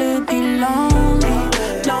gotta be lonely,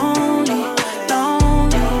 lonely,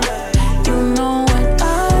 lonely. You know what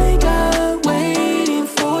I got waiting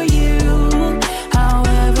for you.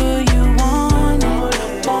 However you want it,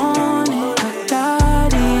 I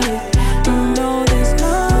got it. You know there's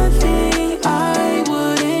nothing I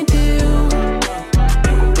wouldn't do.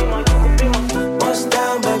 Bust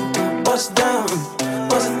down, baby, bust down.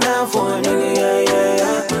 Bust it down for a nigga, yeah, yeah,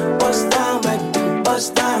 yeah. Bust down, baby,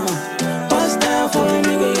 bust down. Bust down for a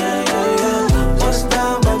nigga, yeah, yeah, yeah. Bust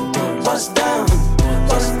down, baby, bust down.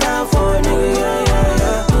 Bust down for a nigga, yeah, yeah,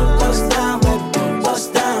 yeah. Bust down, baby,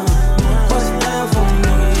 bust down. Bust down for a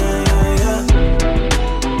nigga, yeah, yeah, yeah.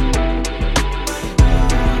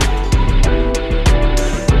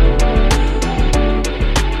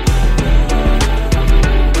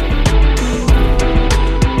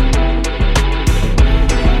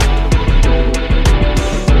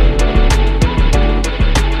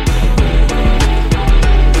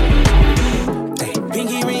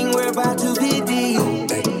 Pinky ring, we're about to be deep.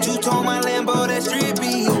 Two-tone my Lambo, that's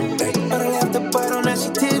drippy. But I left the butt on that she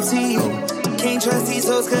tipsy. Can't trust these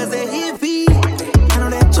hoes cause they're hippie. I know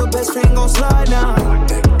that your best friend gon' slide now.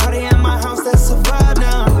 Party at my house, that's a vibe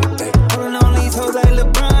now. Pulling on these hoes like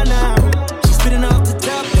LeBron now. She spitting off the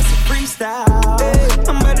top, that's a freestyle. Hey,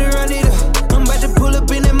 I'm about to run it up. I'm about to pull up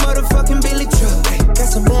in that motherfucking Billy truck. Got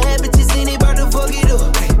some bad bitches in it, about to fuck it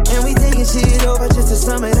up. And we taking shit over just to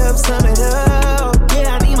sum it up, sum it up.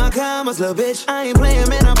 Yeah, I need my commas, little bitch. I ain't playing,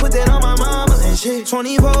 man, I put that on my mama and shit.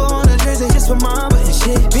 24 on the jersey just for mama and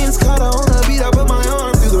shit. Vince Carter on the beat, I put my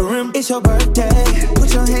arm through the rim. It's your birthday.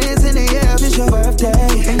 Put your hands in the air, it's your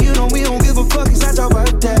birthday. And you know we don't give a fuck, it's not your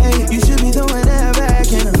birthday. You should be throwing that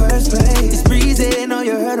back in the first place. It's breezy, know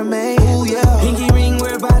you heard of me. Ooh, yeah. Pinky ring,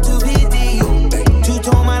 we're about to be deep.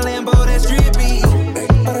 Two-tone my Lambo, that's drippy.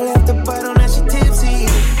 But I left the butt on that she tipsy.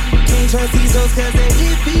 Can't trust these hoes cause they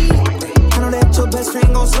hippie. I know that your best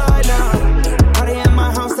friend gon' slide now. Party at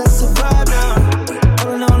my house, that's a vibe now.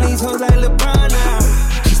 Pulling on these hoes like LeBron now.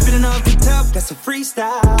 She spitting off the top, that's a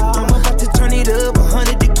freestyle. I'm about to turn it up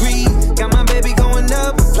 100 degrees. Got my baby going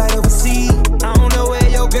up, flight overseas. I don't know where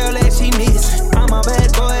your girl at, she miss. I'm a bad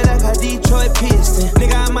boy like a Detroit Piston.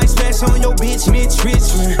 Nigga, I might smash on your bitch, Mitch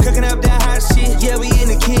Richmond. Cooking up that hot shit, yeah, we in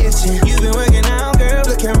the kitchen. You been working out, girl,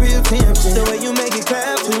 looking real tempting. The way you make it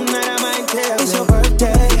clap, tonight I might tell. It's your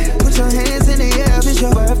birthday, put your hands in the air, it's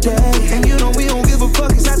your birthday. And you know we don't give a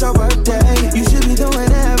fuck, it's not your birthday. You should be throwing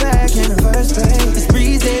that back in the first place. It's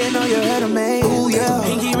breezy, know you heard of me. Ooh, yeah.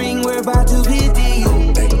 Pinky ring, we're about to be deep.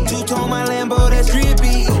 Two-tone my Lambo, that's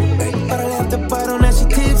drippy. But I left the butt on that she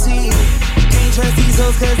tipsy. Can't trust these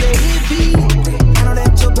hoes cause they hippie. I know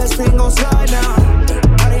that your best friend gon' slide now.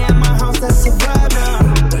 Party at my house, that's a vibe now.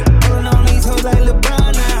 Pulling on these hoes like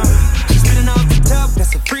LeBron now. She spitting off the top,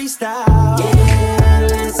 that's a freestyle. Yeah,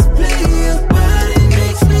 let's play your body,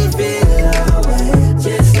 makes me feel away.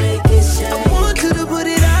 Just make it shine. I want you to put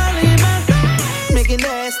it all in my face. Make it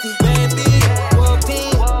nasty, baby. Walked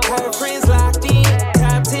in, her friends locked in.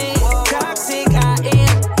 Top 10, toxic I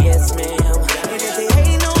am. Yes, ma'am. And if they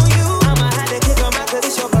hating on you, I'ma have to kick them out cause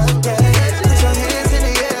it's your birthday. Put your hands in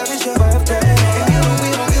the air, it's your birthday. And you know we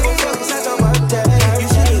don't give a fuck, it's not your birthday. You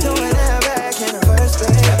should be throwing that back in the first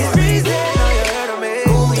place. It's breezy, know you heard of me.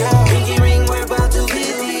 Ooh, yeah. Pinky ring, we're about to be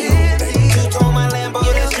deep. Two-tone my Lambo,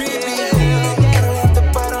 that's drippy. Gotta left the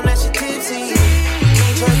butt on that she tipsy.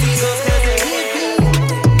 Can't trust these hoes cause they hippie.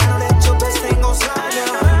 I know that your best friend gon' slide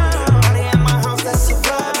now. Party at my house, that's a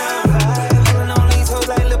vibe now. Pulling on these hoes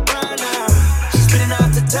like LeBron now. She spitting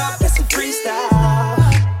off the top, that's a freestyle.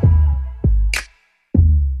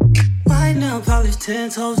 Right now, polish 10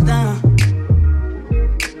 toes down.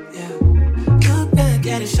 Yeah. Look back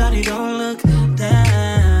at it, shawty, don't look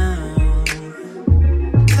down.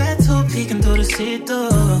 Tattoo peeking through the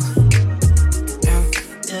see-through.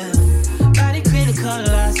 Yeah. Body critical,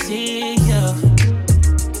 I see you.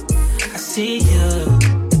 I see you.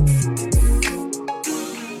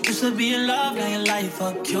 Used to be be in love, now your life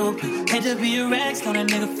fuck Cupid. Hate to be your ex, know that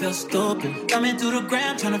nigga feel stupid. Coming through the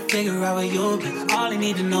gram, trying to figure out where you been. All I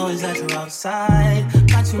need to know is that you're outside.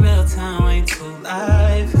 Watch you real time, ain't too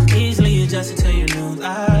live. Easily adjusted to your new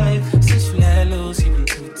life. Since you let loose, you been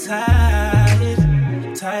too tight.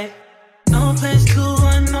 No place to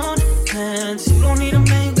unknown defense. You don't need a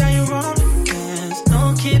man, got your own defense.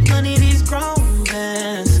 No kid money, these grown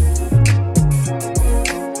bands.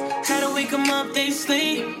 Had to wake them up, they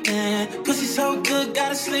sleeping. Pussy so good,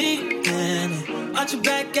 gotta sleep in. Arch your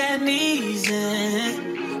back at knees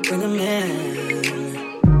and bring them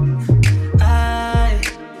in. I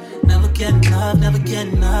never get enough, never get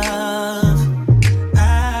enough.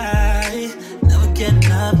 I never get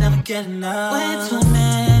enough, never get enough. Way too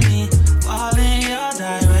many fall in your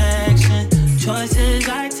direction. Choices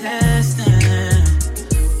I testing,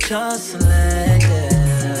 just selective.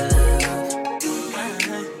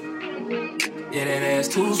 Yeah, that ass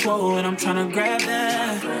too swollen, I'm tryna grab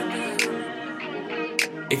that.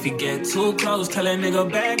 If you get too close, tell that nigga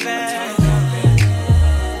back.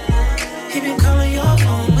 He been calling your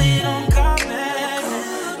phone, but you don't call back.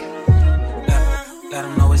 Let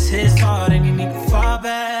him know it's his fault and you need to fall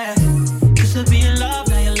back. Used to be in love,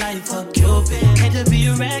 now your life fuck Cupid. Hate to be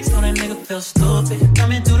your ex, know that nigga feel stupid.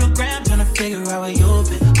 Coming through the gram, tryna figure out where you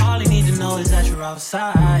been. All you need to know is that you're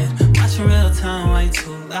outside. Watching real time, why you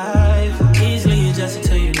too live. Easily adjusted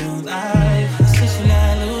to your new life. Since you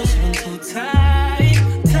let loose, you been too tight.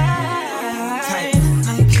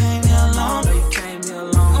 Now you came here alone. I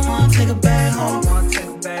wanna take it back home.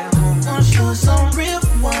 Wanna show some real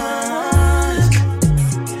ones.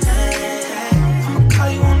 I'ma call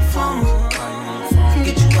you on the phone.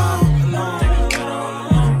 Get you all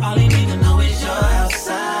alone. All you need to know is you're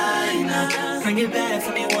outside now. Bring it back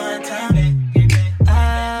for me one time.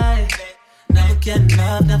 I never get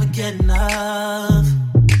enough, never get enough.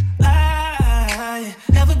 I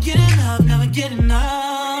never get enough, never get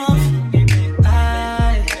enough.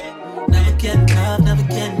 I never get enough, never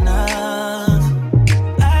get enough.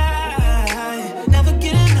 I never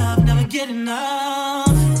get enough, never get enough.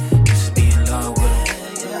 Used to be in love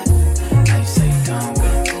with her. Now you say you're done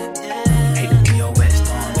with her. Hate to be your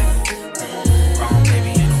West on nigga. Wrong baby,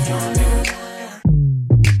 ain't no young nigga.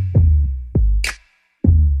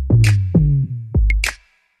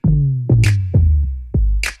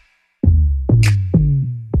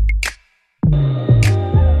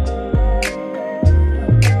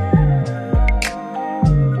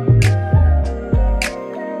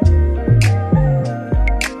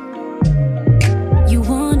 You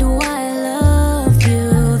wonder why I love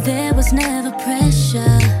you. There was never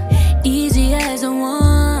pressure. Easy as I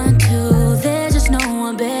want to. There's just no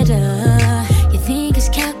one better. You think it's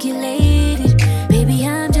calculated. Baby,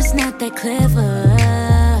 I'm just not that clever.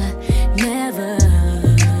 Never.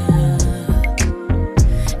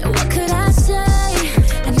 And what could I say?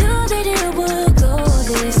 I knew that it would go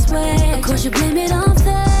this way. Of course you blame it on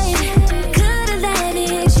fate. Could've let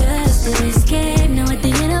it just escape. Now at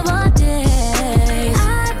the end of our day,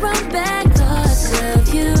 I run back thoughts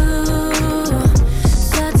of you.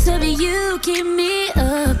 Thoughts of you keep me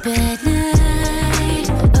up at night.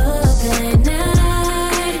 Up at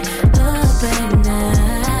night. Up at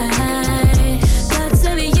night. Thoughts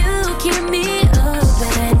of you keep me up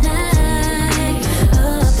at night.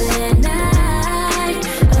 Up at night.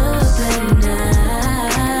 Up at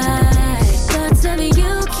night. Thoughts of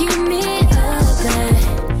you keep me up at.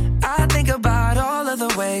 I think about all of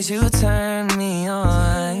the ways you turn me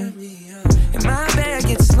on. And my bed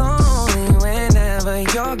gets lonely whenever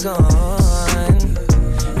you're gone.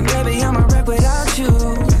 And baby, I'm a wreck without you.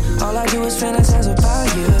 All I do is fantasize about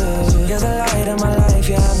you. You're the light of my life,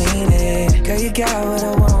 yeah, I mean it. Girl, you got what I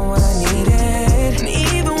want, what I needed. And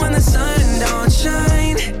even when the sun don't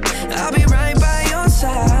shine, I'll be right by your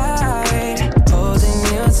side, holding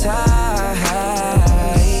you tight.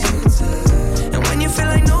 And when you feel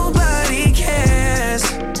like nobody cares,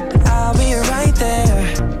 I'll be right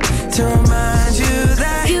there to remind you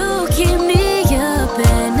that You keep me up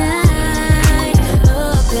at night.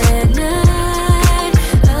 Up at night.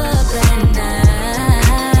 Up at night.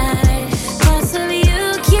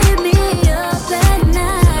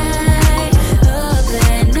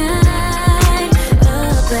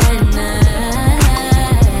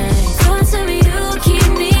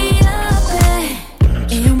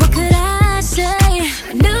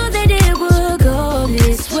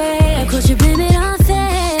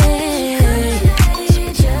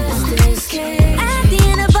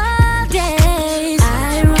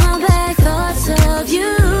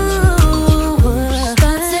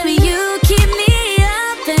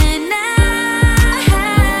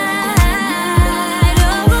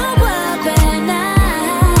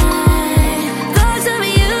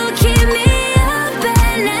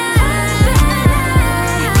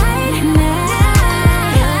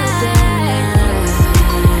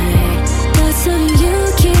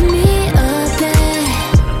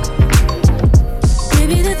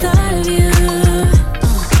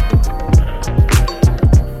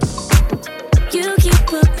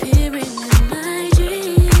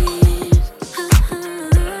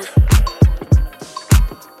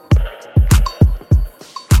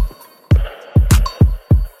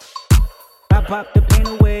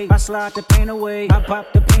 slide the pain away. I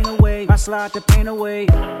pop the pain away. I slide the pain away.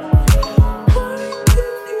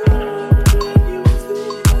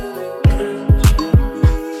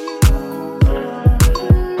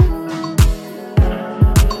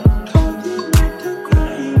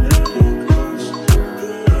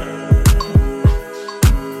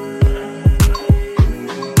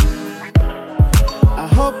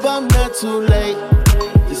 I'm not too late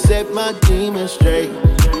to set my demons straight.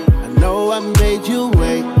 I know I made you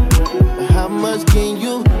wait, but how much can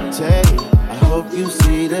you take? I hope you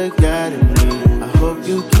see the God in me. I hope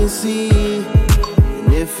you can see.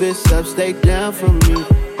 And if it's up, stay down for me.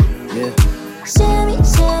 Yeah. Shimmy,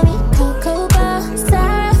 shimmy, cocoa bar,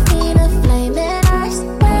 Serafina, flaming eyes.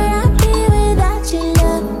 Where I'd be without you,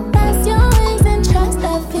 love. Press your wings and trust.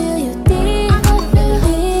 I feel you deep. I feel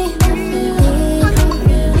deep. I feel deep. I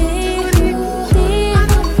feel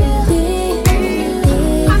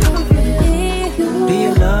deep. Do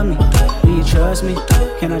you love me? Do you trust me?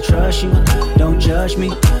 Can I trust you? Don't judge me.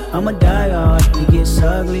 I'm a diehard. It gets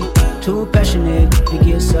ugly. Too passionate. It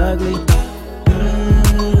gets ugly.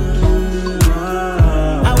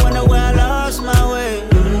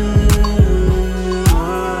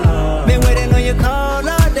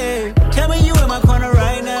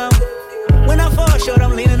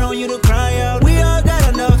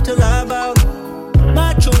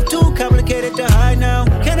 To hide now.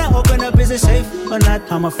 Can I open up? Is it safe or not?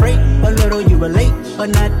 I'm afraid a little you relate or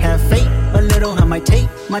not. Have faith a little. I might take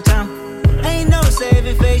my time. Ain't no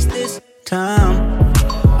saving face this time.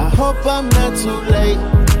 I hope I'm not too late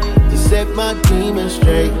to set my demons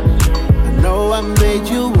straight. I know I made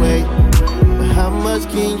you wait, but how much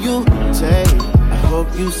can you take? I hope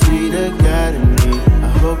you see the God in me. I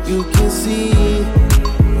hope you can see.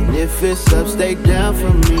 And if it's up, stay down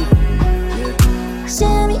for me.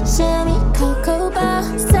 Shimmy, shimmy, cocoa bar,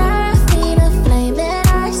 Serafina, flaming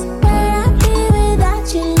eyes. Where I'd be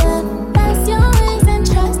without you, love. Press your wings and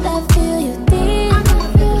trust. I feel you deep. I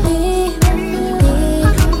feel deep. I feel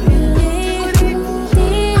deep.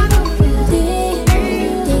 I feel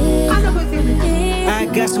deep. I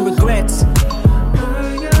got some regrets,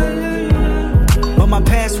 but my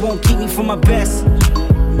past won't keep me from my best.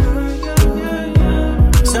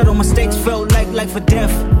 Subtle mistakes felt like life or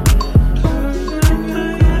death.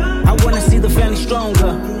 I wanna see the family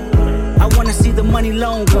stronger. I wanna see the money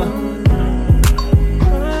longer.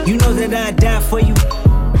 You know that I'd die for you.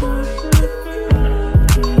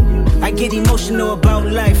 I get emotional about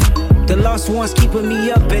life. The lost ones keeping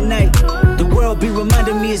me up at night. The world be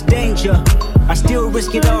reminding me it's danger. I still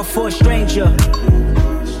risk it all for a stranger.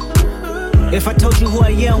 If I told you who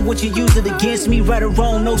I am, would you use it against me? Right or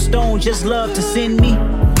wrong, no stone, just love to send me.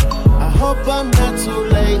 I hope I'm not too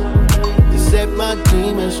late to set my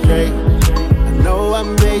demons straight. I know I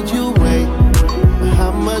made you wait, but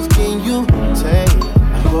how much can you take?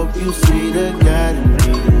 I hope you see the God in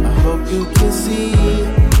me. I hope you can see.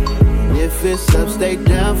 And if it's up, stay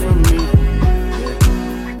down for me.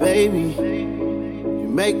 Yeah. Baby, you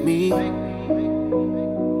make me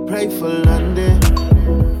pray for London.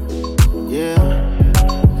 Yeah,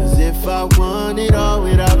 cause if I want it all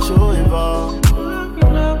without you involved,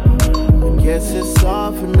 I guess it's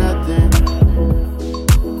all for nothing.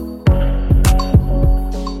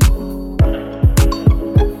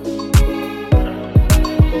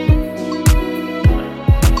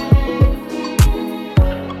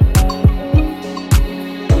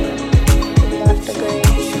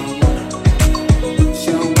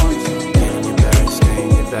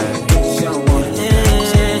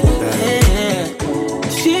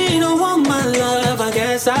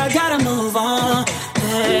 I gotta move on.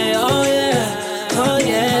 Hey, oh yeah, oh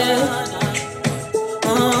yeah.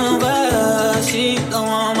 But she don't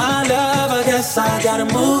want my love. I guess I gotta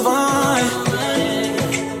move on.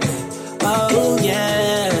 Oh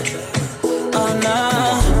yeah, oh no.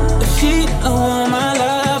 If she don't want my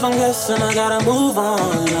love, I'm guessing I gotta move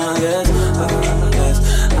on.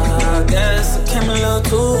 I guess I came a little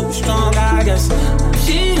too strong. I guess if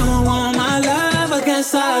she don't want my love, I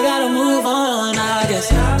guess I gotta move on. I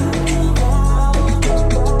guess I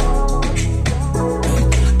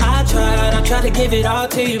tried to give it all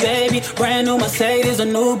to you, baby. Brand new Mercedes, a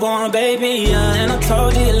newborn baby. Yeah, and I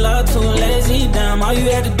told you your love too lazy. Damn, all you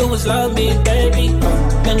had to do was love me, baby.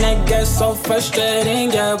 And that gets so frustrating,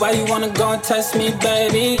 yeah. Why you wanna go and test me,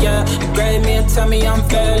 baby, yeah? You grade me and tell me I'm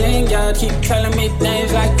failing, yeah. Keep telling me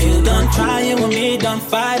things like you done trying with me, done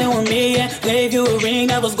fighting with me, yeah. Gave you a ring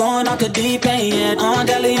that was going off the deep end, yeah. On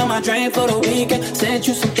deli on my drain for the weekend. Sent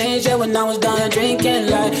you some things, yeah, when I was done drinking.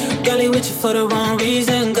 Like, girlie with you for the wrong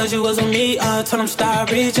reason, cause you was with me, told him stop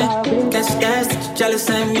reaching. Guess that you're jealous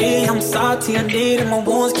of me. I'm salty, I need it, my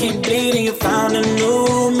wounds keep bleeding. You found a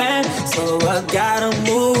new man, so I gotta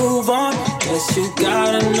move on. Guess you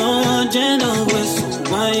got a new agenda with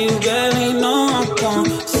someone you barely know. I'm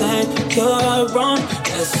gonna say you're wrong.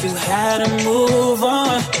 Guess you had to move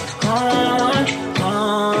on.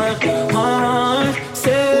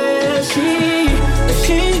 Said she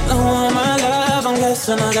don't want my love. I'm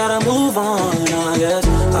guessing I gotta move on. I guess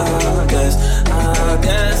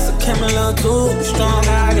I came a little too strong.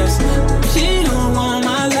 I guess she don't want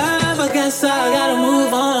my love. I guess I gotta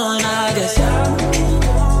move on. I guess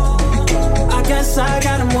I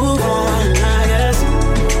gotta move on. I guess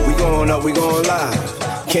we going up, we going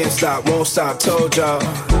live. Can't stop, won't stop. Told y'all.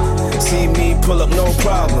 See me pull up, no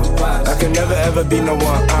problem. I can never ever be no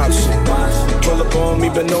one option. Pull up on me,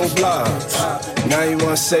 but no blocks. Now you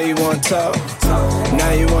wanna say you wanna talk.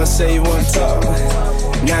 Now you wanna say you wanna talk.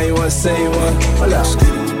 Now you wanna say you want. Hold up. Get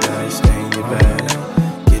in your bag, stay in your bag.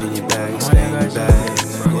 Get in your bag, stay in your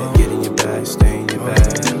bag. Get in your bag, stay in your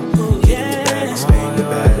bag. Get in your bag, stay in your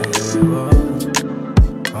bag.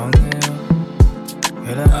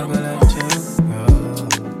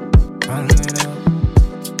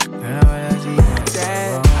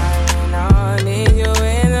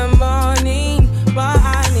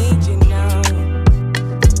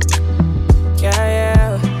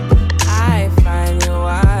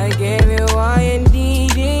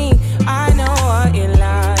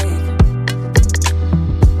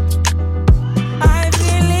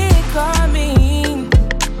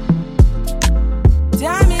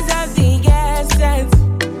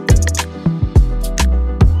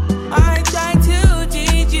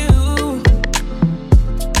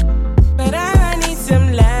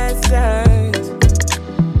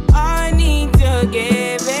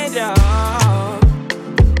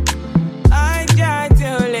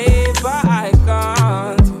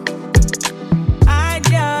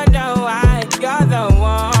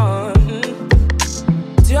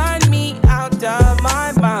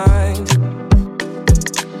 my body.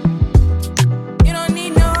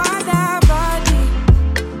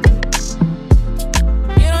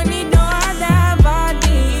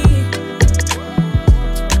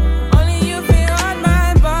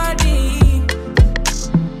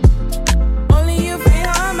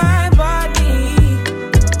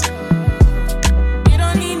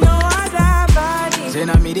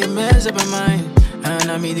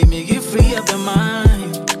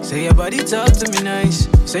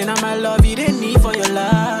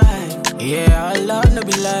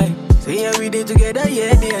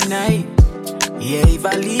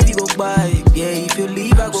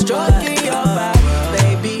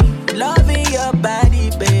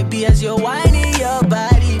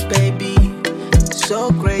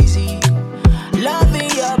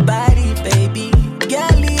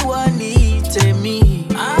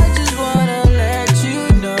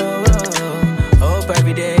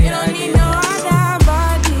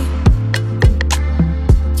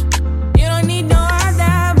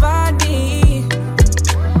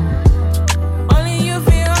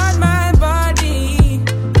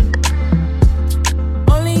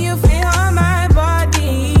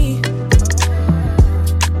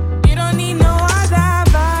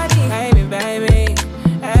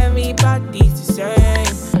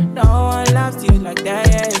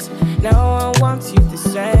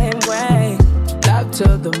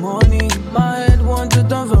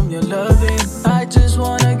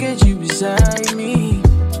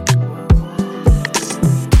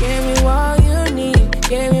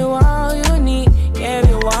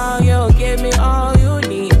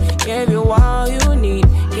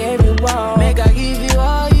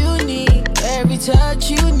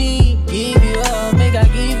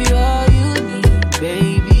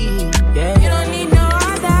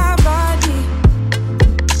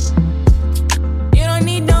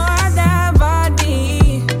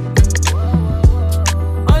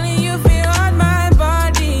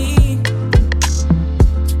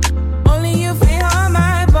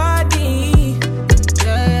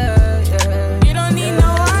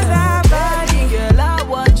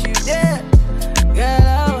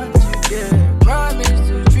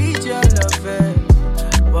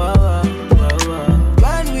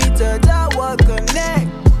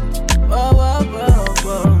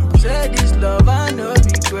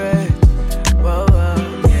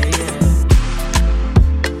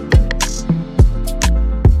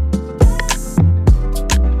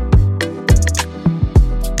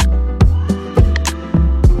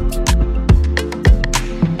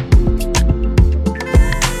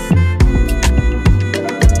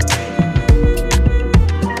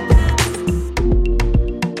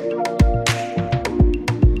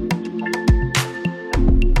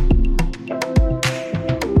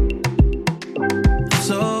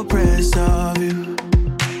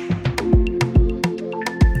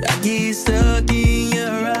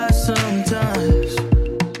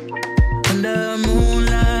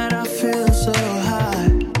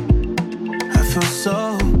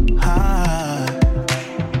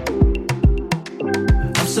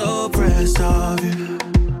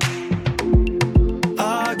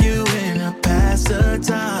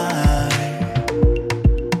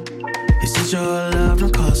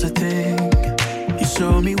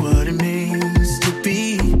 what it means to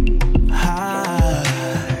be high.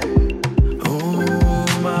 Oh,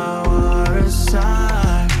 my water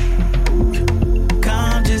side.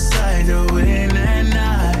 Calm just like the wind at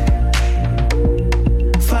night.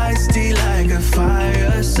 Feisty like a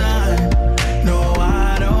fire sign. No,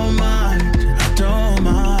 I don't mind. I don't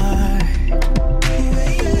mind.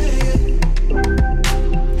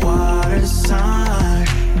 Water sign.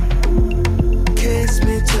 Kiss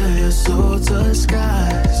me till your soul to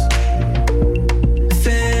skies.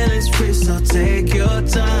 Feelings free, so take your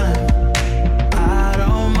time. I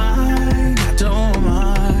don't mind, I don't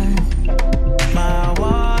mind. My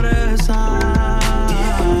water's high.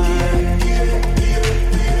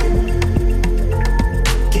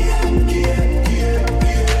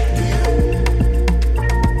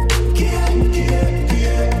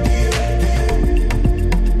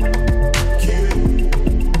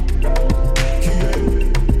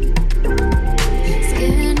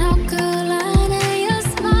 Skin out good line and your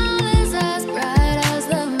smile is as bright as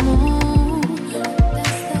the moon.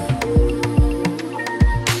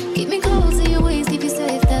 Keep me close to your waist, keep you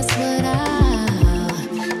safe. That's what I'll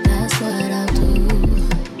do.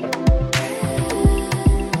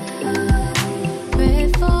 Pray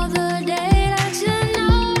for the day that you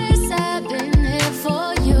notice I've been there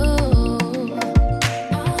for you.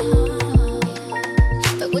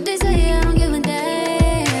 But what they say, I don't give a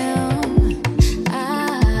damn. I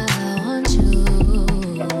want you.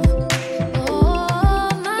 Oh,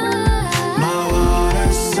 My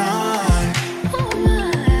water sign.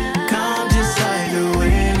 Calm just like the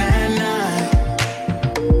wind at night.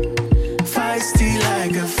 Feisty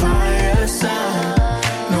like a fire sign.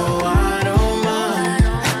 No, I don't mind.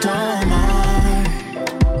 I don't mind.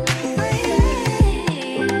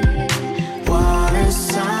 Water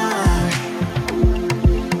sign.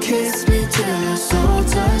 Kiss me till your soul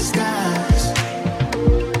touch skies.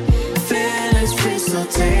 Feelings free, so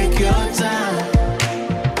take your time.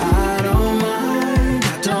 I don't mind. I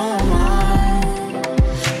don't mind.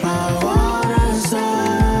 My water's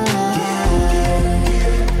high.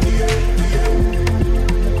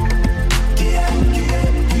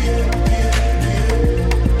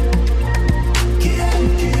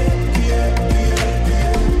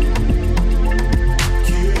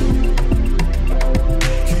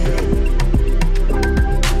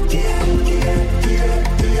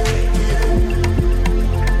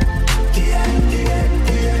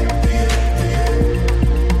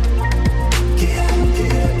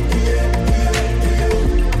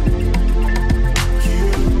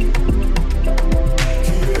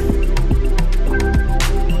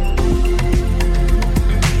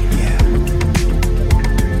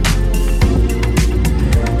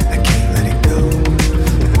 I can't let it go.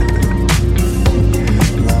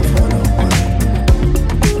 Love 101.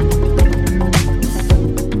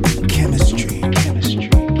 Chemistry.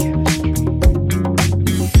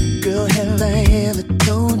 Girl, have I ever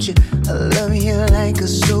told you I love you like a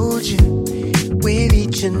soldier? With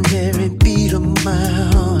each and every beat of my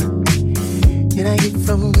heart. And I get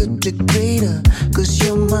from good to greater, 'cause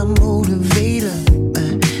you're my motivator.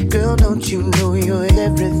 Girl, don't you know you're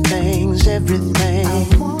everything's everything?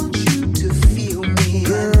 I want you to feel me,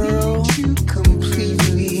 girl, you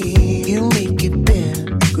completely. You make it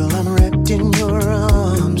better, girl, I'm wrapped in your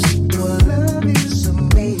arms. Your love is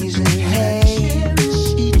amazing. Hey, cherish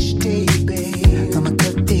each day, babe. I'ma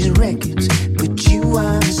cut these records, but you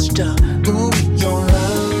are the star. Ooh, your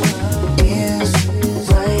love is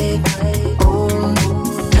right on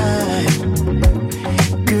time.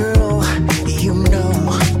 Girl, you know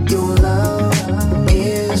your love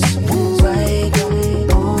is right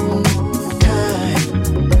on time.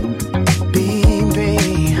 Baby,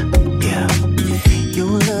 yeah.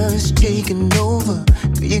 Your love is taking over.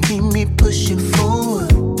 Girl, you keep me pushing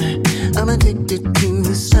forward. I'm addicted to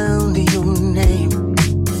the sound of your name.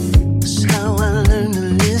 It's how I learn to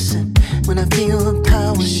listen when I feel the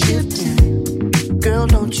power shifting. Girl,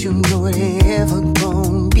 don't you know it ain't ever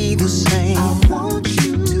gonna be the same? I want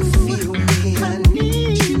you to feel me. I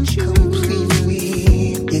need you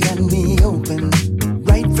completely. You got me open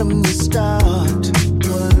right from the start.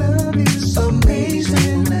 Your love is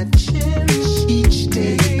amazing. I cherish each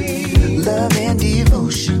day, babe. Love and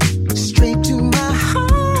devotion straight to my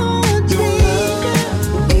heart. Your love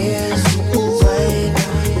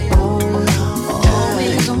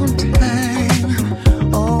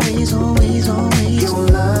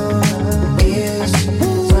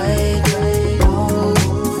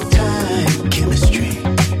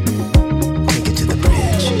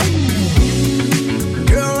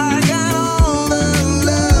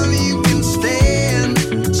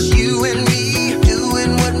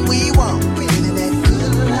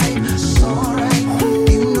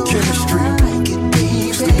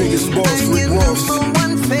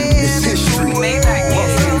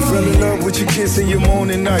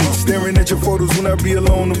Staring at your photos when I be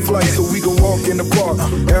alone on flight. So we can walk in the park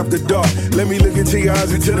after dark. Let me look into your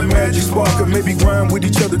eyes until the magic spark. Or maybe grind with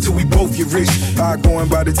each other till we both get rich. I go and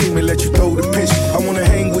buy the team and let you throw the pitch. I wanna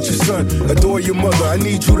hang with your son, adore your mother. I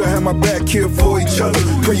need you to have my back here for each other.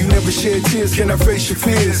 Pray you never shed tears, can I face your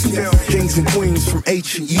fears? Kings and queens from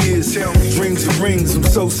ancient years. Dreams and rings, I'm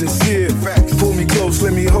so sincere. Pull me close,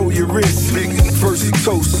 let me hold your wrist. First a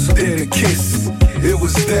toast, then a kiss. It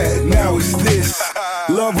was that, now it's this.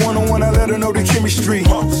 Love one-on-one, I let her know the chemistry.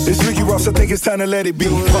 It's Ricky Ross, I think it's time to let it be.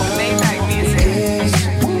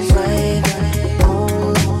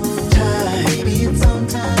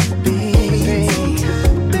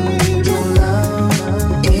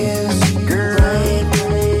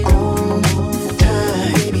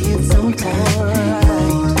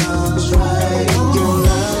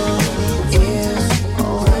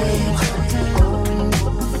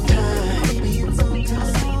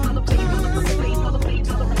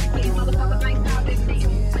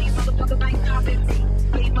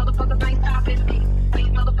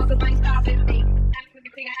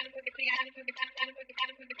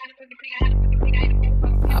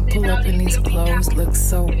 Look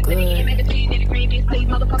so good,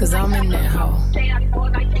 cause I'm in that hoe.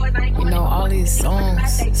 You know, all these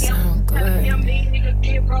songs sound good,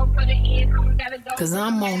 cause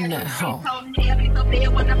I'm on that hoe.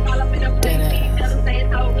 Dead ass.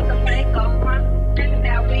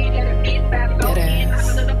 Dead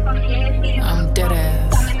ass. I'm dead ass.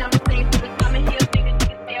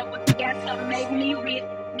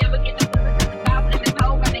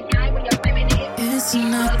 It's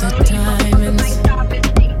not the diamonds.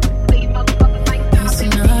 It's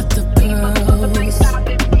not the pearls. I'm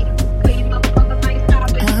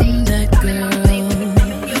that girl.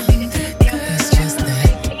 It's just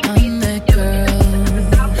that I'm that girl.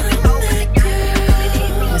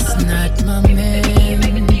 It's not my man.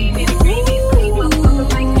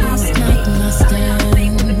 It's not my stance.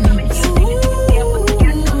 I'm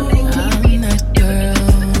that girl.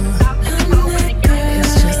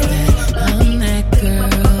 It's just that I'm that girl.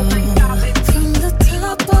 From the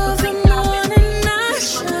top of the morning I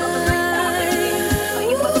shine,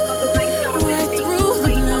 right through the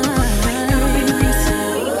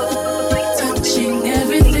night, touching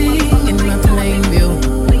everything in my plain view,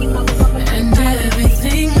 and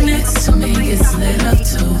everything next to me is lit up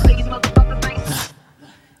too.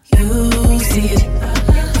 You see it,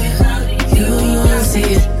 you see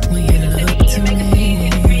it when you look to me.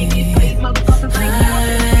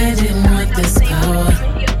 I didn't want this power.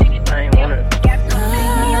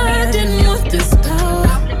 I didn't want this power.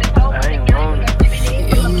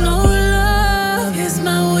 You know love is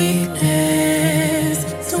my weakness.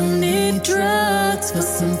 Don't need drugs for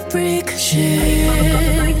some freak shit.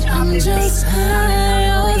 I'm just high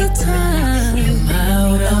all the time. I'm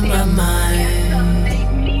out of my mind.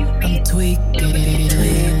 I'm tweaking.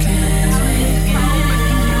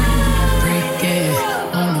 Breaking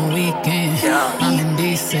on the weekend. I'm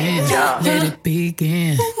indecent. Let it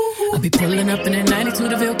begin. I be pulling up in a 92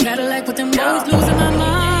 DeVille Cadillac with them boys losing my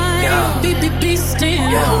mind. Beastin',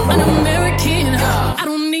 an American. I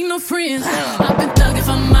don't need no friends. I've been thugging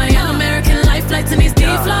for my American life, flights in these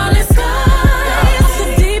deep flawless skies. Off the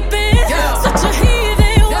deep end, such a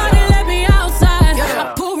heathen. Why they let me outside?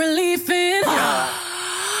 I pour relief in.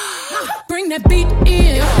 Bring that beat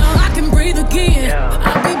in. I can breathe again.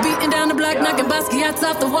 I be beating down the block, knocking Basquiat's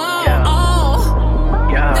off the wall.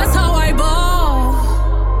 That's how I ball.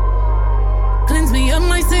 Cleanse me of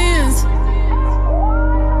my sins.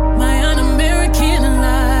 My un-American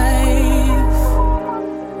life.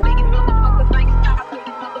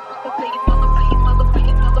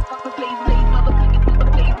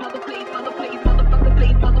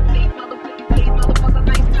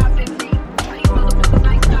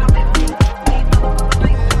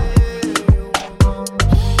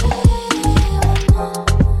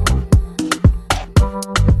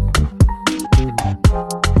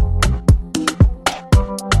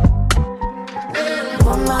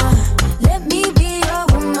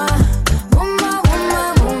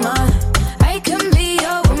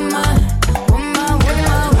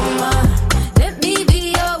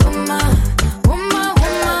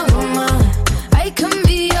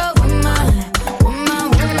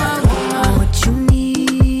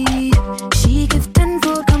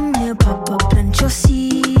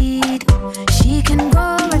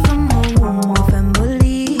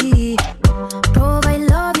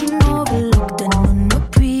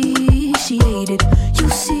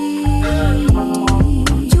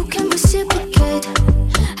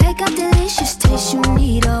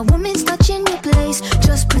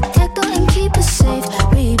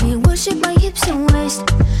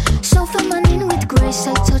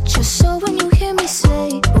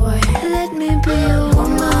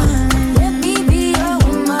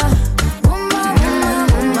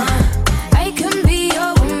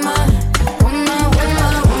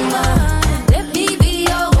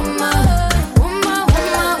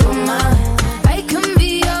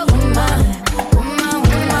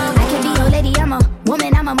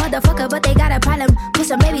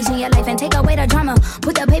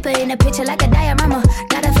 paint a picture like a diorama.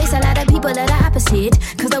 Gotta face a lot of people that are opposite.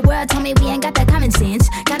 Cause the world told me we ain't got that common sense.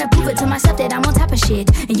 Gotta prove it to myself that I'm on top of shit.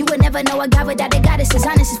 And you would never know a guy without a goddess. As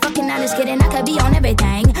honest as fucking honest, kidding. I could be on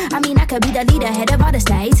everything. I mean, I could be the leader, head of all the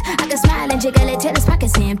states. I could smile and jiggle it till his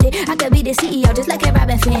pockets empty. I could be the CEO just like a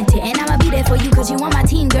Robin Fenty. And I'ma be there for you cause you on my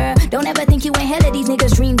team, girl. Don't ever think you ain't hell of these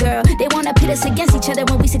niggas' dream, girl. They wanna pit us against each other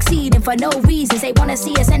when we succeed. And for no reasons, they wanna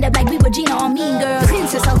see us end up like we were Gina or Mean Girl.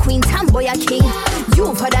 Princess or queen, tomboy or king.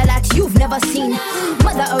 You've heard a lot you've never seen.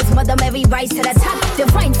 Mother Earth, Mother Mary, rise to the top.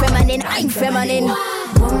 Divine feminine, I'm feminine.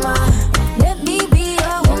 Woman, let me be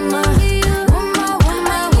a woman. Woman,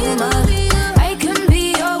 woman, woman. I can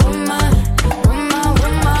be a woman. Woman,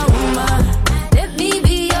 woman, woman. Let me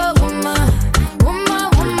be a woman. Woman,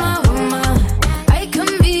 woman, woman. I can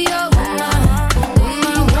be a woman.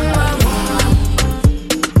 Woman, woman,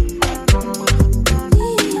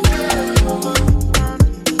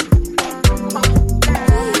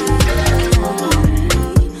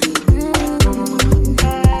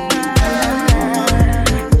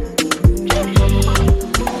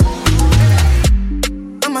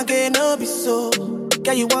 no be so.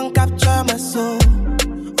 Girl, you won't capture my soul.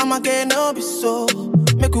 I'ma get no be so.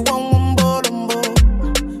 Make you one umbo.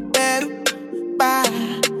 Better,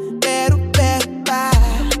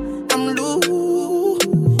 I'm loose.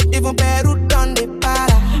 Even better done the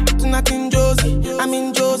para. Tonight in Josie, I'm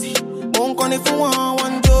in Josie. Won't call if you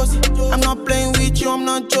want Josie. I'm not playing with you, I'm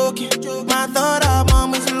not joking. My thought of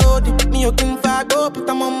mom is loaded. Me you can fuck up, but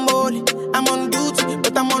I'm on molly. I'm on duty,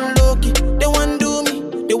 but I'm on low-key. They want do me.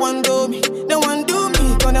 They want do me, they want do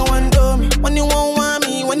me, cause they want do me. When you won't want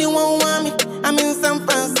me, when you won't want me, I'm in San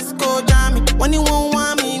Francisco, Jammy. When you won't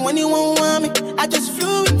want me, when you won't want me, I just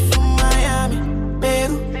flew in from Miami.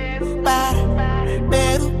 Peru, para,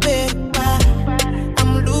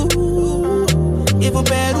 I'm loose, even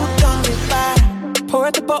Peru done me para. Pour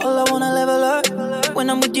out the bottle, I wanna level up. When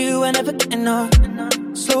I'm with you, I never get enough.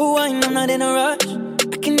 Slow wine, I'm not in a rush.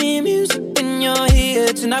 I can hear music when you're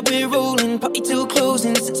here. Tonight we're rolling, party till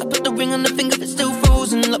closing. Since I put the ring on the finger, it's still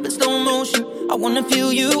frozen. Love in slow motion, I wanna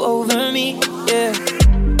feel you over me, yeah.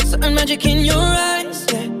 Certain magic in your eyes,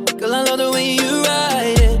 yeah. Girl, I love the way you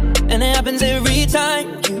ride it. And it happens every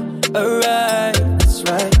time you arrive, that's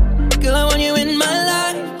right. Girl, I want you in my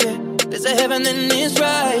life, yeah. There's a heaven and it's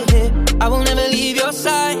right here, yeah. I will never leave your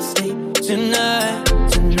side, stay tonight.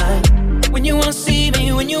 When you won't see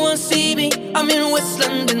me, when you won't see me, I'm in West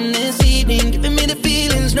London this evening, giving me the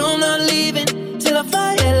feelings, no I'm not leaving, till I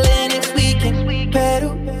fly LA next weekend.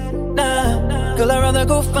 Peru, nah, girl I'd rather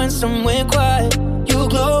go find somewhere quiet. You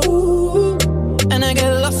glow, and I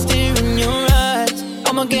get lost here in your eyes.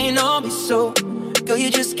 I'ma gain all be so, girl you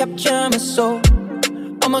just capture my soul.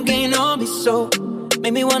 I'ma gain all be so,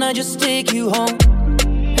 make me wanna just take you home.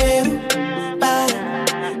 Peru, para,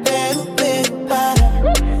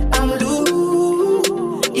 I'm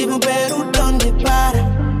loose, even Peru done the para.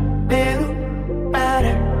 Peru,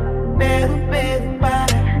 para,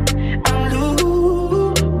 I'm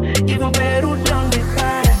loose, even Peru done the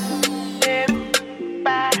para.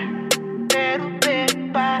 Peru,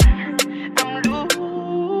 para, I'm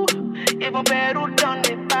loose, even Peru done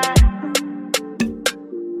the para.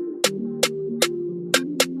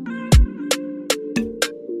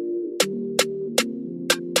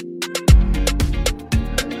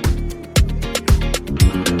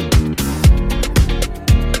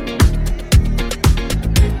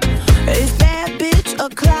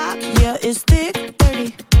 O'clock, yeah, it's thick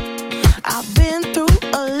 30. I've been through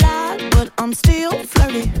a lot, but I'm still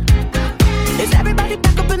flirty. Is everybody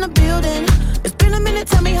back up in the building? It's been a minute,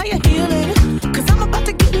 tell me how you're healing. Cause I'm about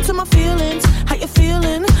to get into my feelings. How you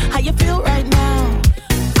feeling? How you feel right now?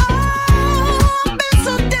 Oh, I've been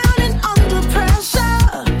so down and under pressure.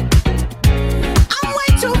 I'm way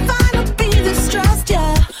too fine to be this stressed,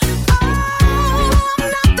 yeah. Oh, I'm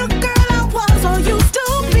not the girl I was or used to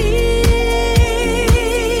be.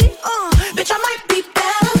 Bitch, I might be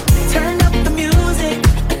better. Turn up the music,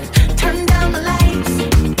 turn down the lights.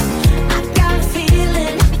 I got a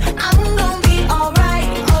feeling I'm gonna be alright,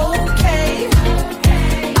 okay,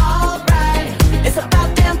 alright. It's about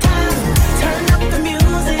damn time. Turn up the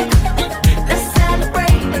music, let's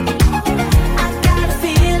celebrate. I got a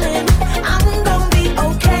feeling I'm gonna be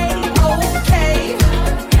okay,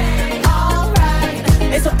 alright.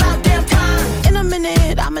 It's about damn time. In a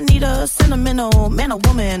minute, I'ma need a sentimental man or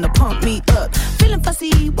woman to pump me up. Feeling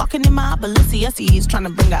fussy, walking in my Balenciennes, trying to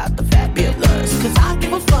bring out the fabulous. Cause I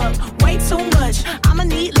give a fuck way too much. I'ma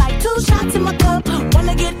need like 2 shots in my cup.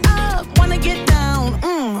 Wanna get up, wanna get down.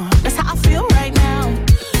 That's how I feel right now.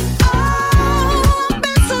 Oh, I've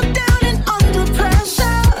been so down and under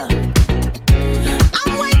pressure.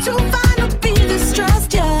 I'm way too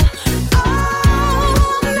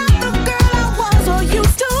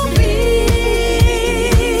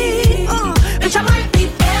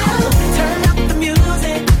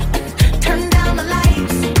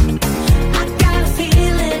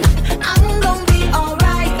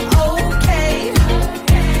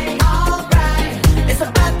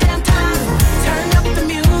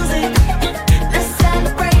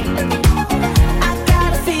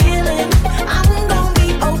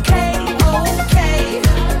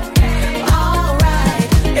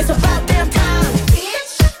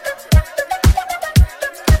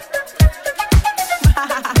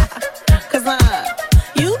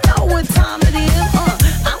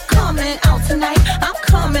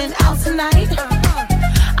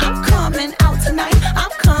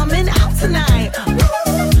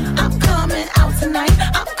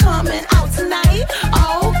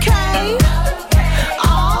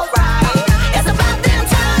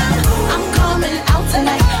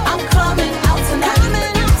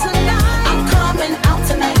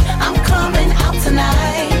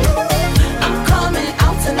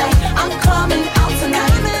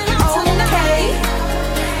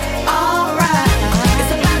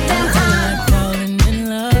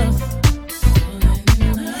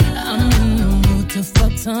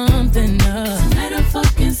something up. Tonight I'm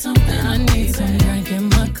fucking something. I need some drink in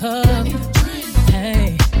my cup.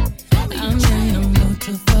 Hey, I'm in the mood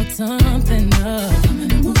to fuck something up.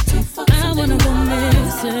 I wanna go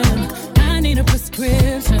missing. I need a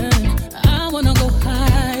prescription. I wanna go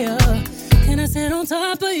higher. Can I sit on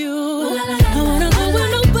top of you? I wanna go where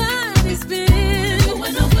nobody's been.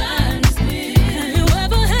 Have you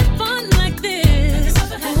ever had fun like this?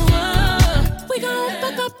 We gon'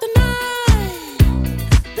 fuck up the night.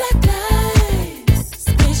 Black lights,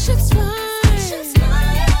 spaceships fly.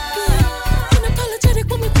 Unapologetic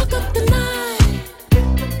when we fuck up the night.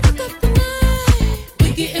 Fuck up the night. We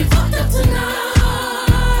getting fucked up tonight.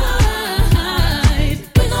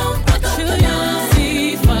 We gon' fuck up the night.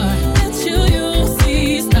 See fire, let you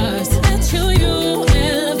see stars, let you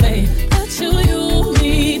elevate, let you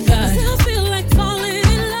meet God. I feel like falling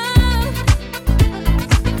in love.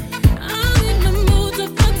 I'm in the mood to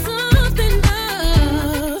fuck something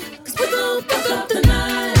up. 'Cause we gon' fuck up the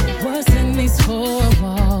night. What's in these four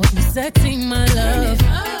walls? You sexy, my love.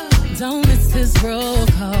 Don't miss this roll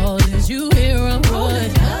call. Did you hear a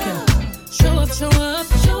word? Show up, show up,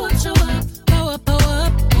 show up, show up. Pow up, pow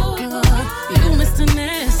up, pow up. You Mr.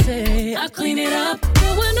 Nasty, I clean it up. Go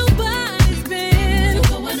where nobody's been.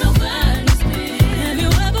 Go where nobody's been. Have you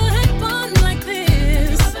ever had fun like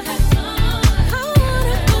this? I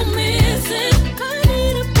wanna go missing. I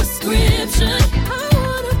need a prescription. I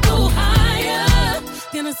wanna go higher.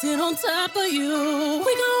 Gonna sit on top of you.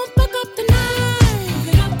 We gon' fuck up the night.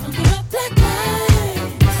 Black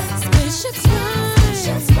lights, spaceships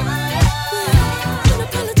fly.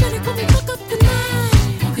 Unapologetic when we fuck up the night.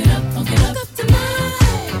 Fuck it up tonight.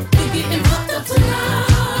 We getting fucked up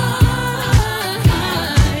tonight.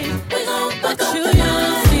 We gon' fuck up the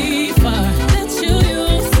night. See fire, let you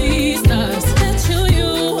see stars, let you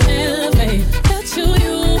elevate, let you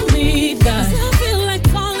meet God. I feel like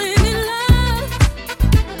falling in love.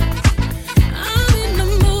 I'm in the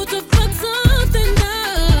mood to fuck something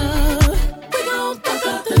up. We gon' fuck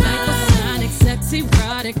up the night. Sonic, sexy,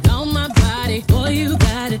 erotic on my body. Boy, you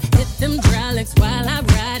got it. Hit them hydraulics while I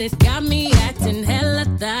ride it. Got me acting hella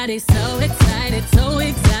thotty. So excited, so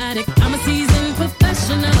exotic. I'm a seasoned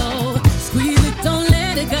professional. Squeeze it, don't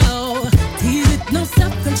let it go. Tease it, no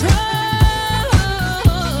self-control.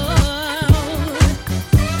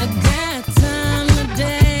 I got time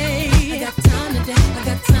today. I got time today. I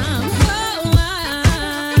got time. Oh,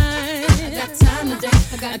 I got time today.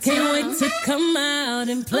 I can't wait to come out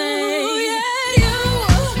and play. Ooh, yeah, you.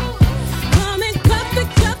 Come and clap it,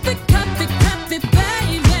 clap it, clap it, clap it,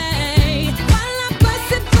 baby. While I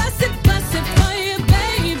bust it for you,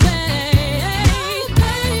 baby. Baby.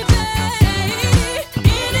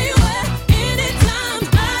 Anywhere, anytime,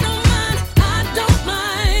 I don't mind.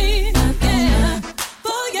 Yeah,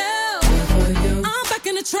 for you. I'm back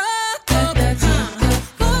in the truck.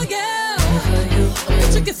 For you.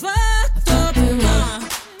 Bitch, you get fucked up. For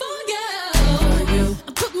you. I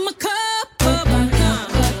put my cup up.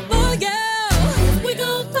 For you. We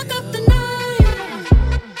gon' fuck up the night.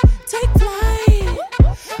 Take flight.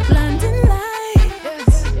 Blinding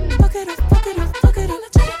lights. Fuck it up, fuck it up, fuck it up.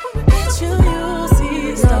 Bet you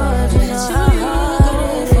see stars. Bet you go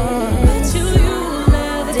far. Bet you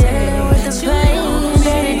levitate. Bet you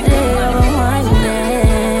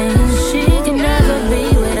She can never be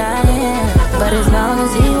what I am, but as long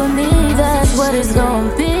as he with me, that's what it's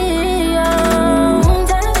gonna be.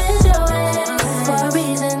 That is your ass for a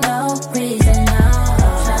reason, no reason, no.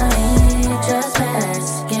 Trying just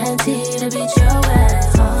best, guaranteed to beat your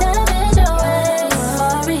ass. That is your ass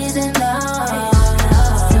for a reason, no.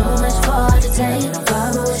 Too much for her to take.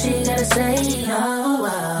 Fuck what she gotta say, no.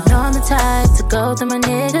 Know I'm the type to go through my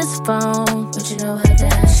niggas' phone, but you know what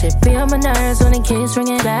that shit be on my nerves when it keeps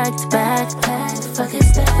ringing back to back. Fuck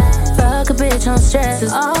is that? Fuck a bitch on stress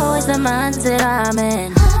is always the mindset I'm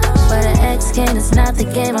in. But an ex game is not the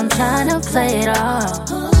game, I'm trying to play it all.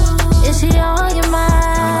 Is she on your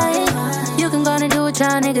mind? You can go and do what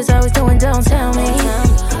y'all niggas always doing, don't tell me.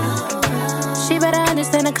 She better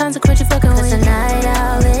understand the consequence you fucking with. 'Cause tonight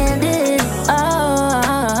I'll end it.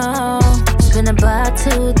 Oh, spin the block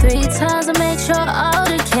 2-3 times to make sure all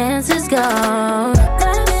the cancer's gone.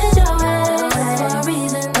 That is your ass for a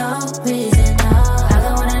reason, no reason, no. I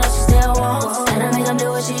got one that she still wants, and I make 'em do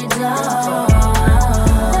what she does.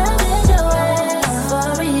 That is your ass for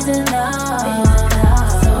a reason, no.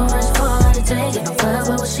 So much for her to take, and I'm fuck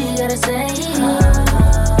with what she gotta say.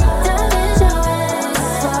 That is your ass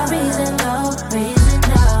for a reason, no reason,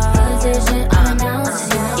 no. This shit unannounced,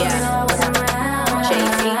 yeah.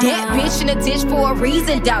 dish for a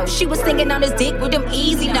reason, though. She was singing on his dick with them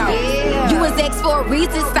easy notes. Yeah. You was ex for a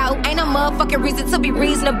reason, so ain't no motherfucking reason to be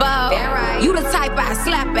reasonable. Right. You the type I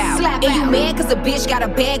slap out. And you mad cause a bitch got a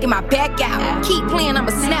bag in my back out. Keep playing,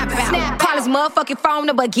 I'ma snap out. Call his motherfucking phone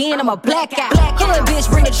number again, I'ma black out. Hood bitch,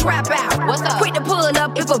 bring the trap out. What's up? Quick to pull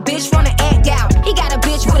up if a bitch wanna act out. He got a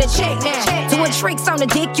bitch with a check now. Doing tricks on the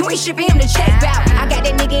dick, you ain't shipping him to check out. I got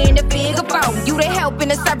that nigga in the figure phone. You the help in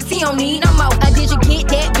the service, he don't need no more. Did you get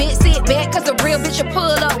that bitch? Sit back, cause a real bitch will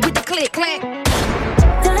pull up with the click clack.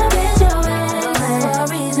 That bitch your ass for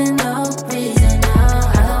a reason, no reason, no.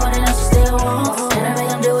 I got what enough she still wants, and I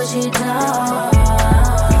make him do what she does.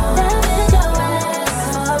 That bitch your ass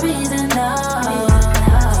for a reason, no.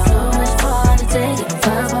 So much for her to take it,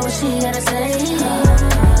 fuck about what she gotta say.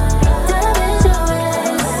 That bitch your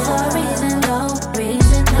ass for a reason, no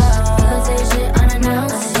reason, no. Cause they shit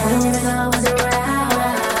unannounced, you don't even know what's around.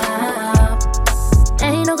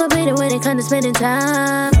 Ain't no competing when it comes to spending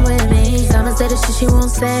time with me. Gonna say the shit she won't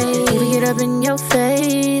say. Even get up in your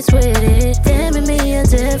face with it. Damn it, me a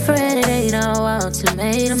different. It ain't no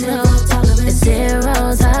ultimatum, no. It's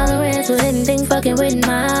zero tolerance with anything fucking with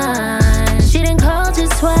mine. She done called you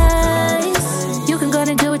twice. You can go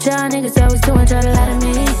and do what y'all niggas always doing, try to lie to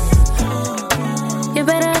me. You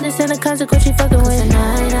better understand the consequence you fucking with.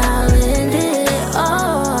 Tonight I'll end it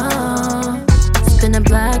all. Spin the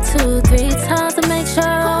block 2-3 times to make sure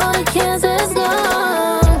all the cancer's gone.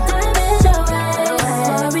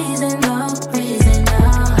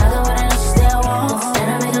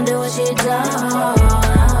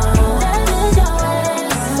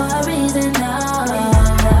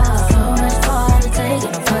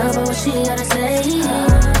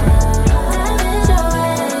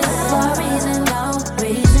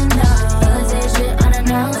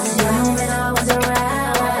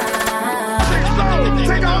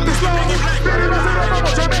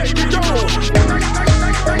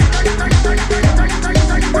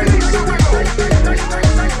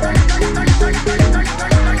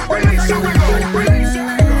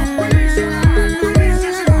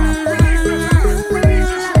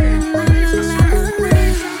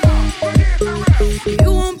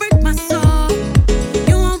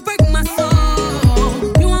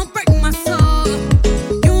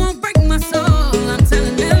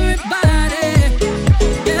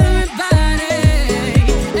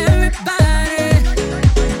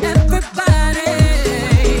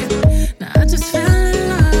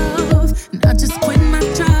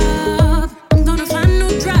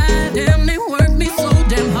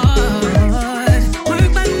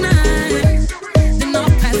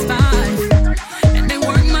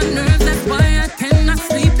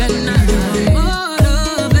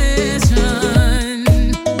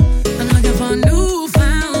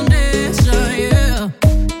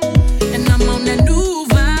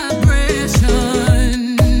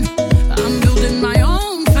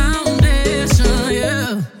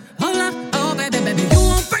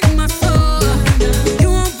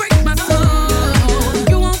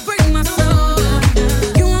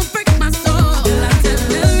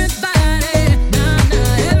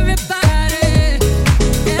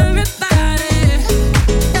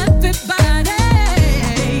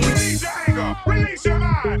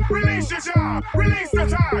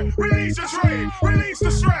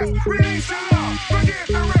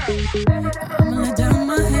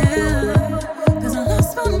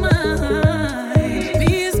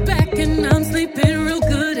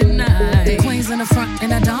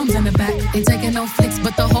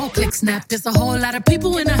 There's a whole lot of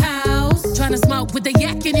people in the house trying to smoke with the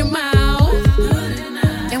yak in your mouth.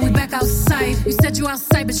 And we back outside. You said you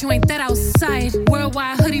outside, but you ain't that outside.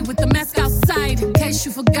 Worldwide hoodie with the mask outside. In case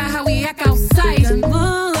you forgot how we act outside. The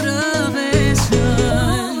motivation.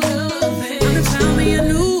 I found me a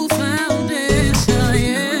new foundation,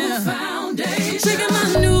 yeah. Taking my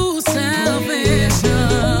new salvation.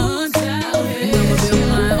 I'ma build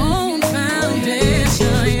my own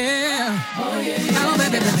foundation, yeah. Oh,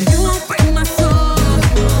 baby, baby, you won't break my soul.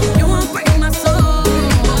 You won't break my soul.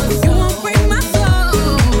 You won't break my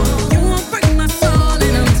soul. You won't break my soul.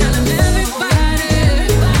 And I'm telling everybody,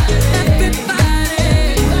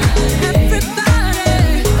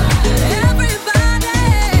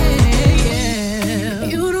 yeah.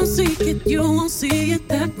 You don't seek it, you won't see it,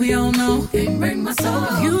 that we all know. Can't break my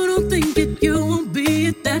soul. You don't think it, you won't be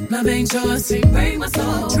it, that love ain't yours. Can't break my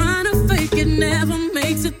soul. Trying to fake it never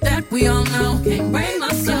makes it, that we all know. Can't break my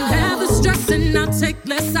soul. Have the stress and I'll take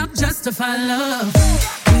less, I'll justify love.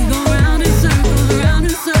 We go round in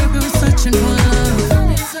circles, searching for love.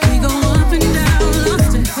 We go up and down,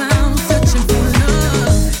 lost and found, searching for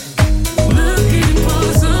love. Looking for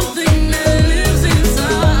something that lives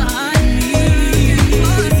inside me.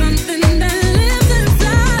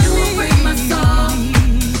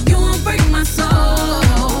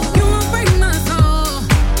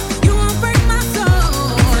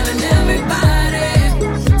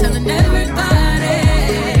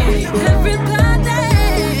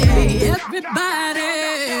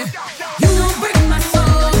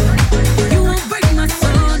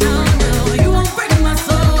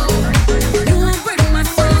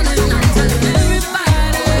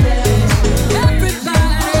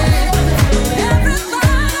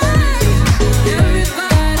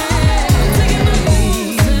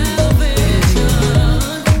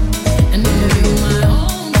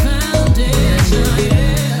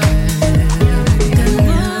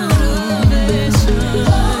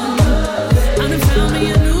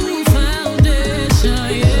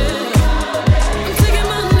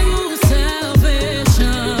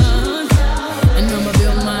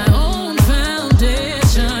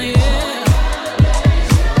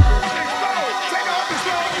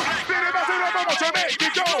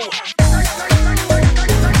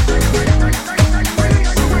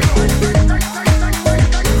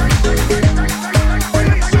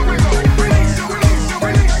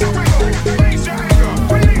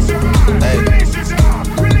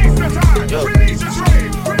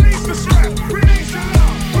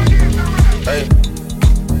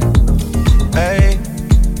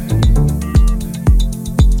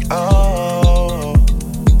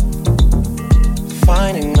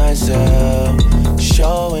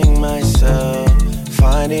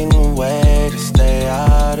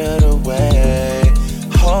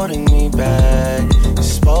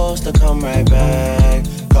 to come right back.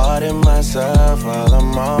 Guarding myself while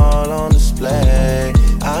I'm all on display.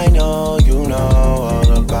 I know you know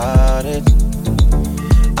all about it.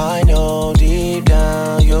 I know deep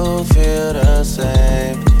down you feel the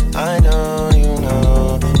same. I know you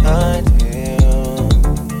know I feel.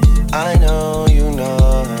 I know you know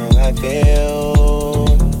how I feel.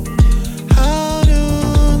 How do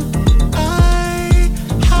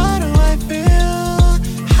I feel?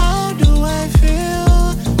 How do I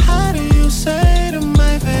feel? How do you say to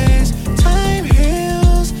my face, time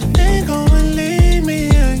heals, then go and leave me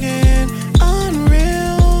again?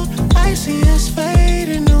 Unreal, I see us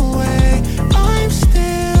fading away. I'm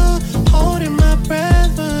still holding my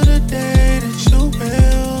breath for the day that you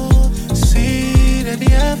will see that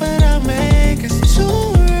the effort I make is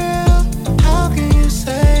too real. How can you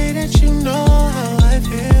say that you know how I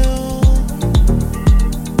feel?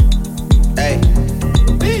 Hey,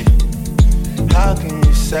 how can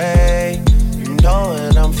you say you know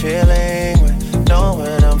what I'm feeling? Know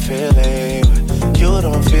what I'm feeling. You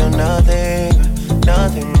don't feel nothing.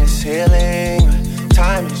 Nothing is healing.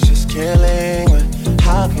 Time is just killing.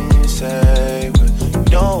 How can you say you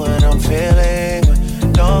know what I'm feeling?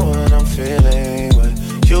 Know what I'm feeling.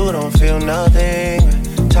 You don't feel nothing.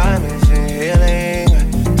 Time isn't healing.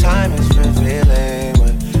 Time is revealing.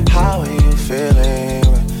 How are you feeling?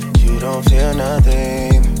 You don't feel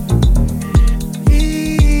nothing.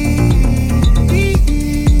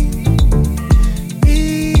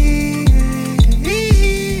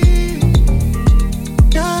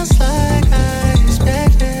 Just like I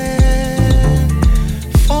expected,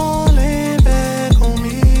 falling back on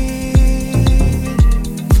me,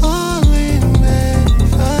 falling back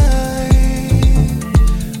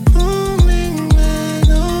falling back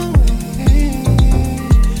on me,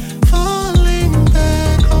 falling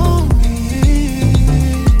back on me,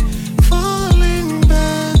 falling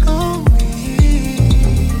back on me,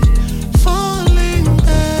 falling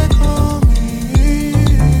back on me,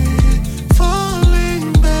 falling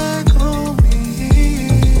back on me,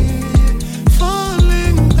 falling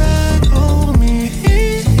back on me, falling back on me, falling back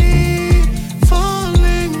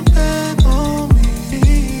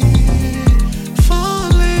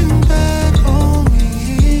on me, falling back on me, falling back on me,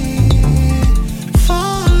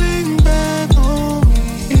 falling back on me.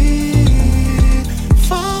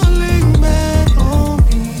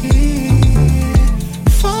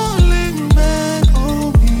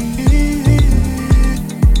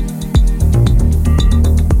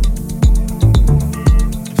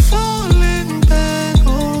 Falling back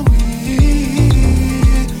on me,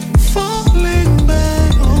 falling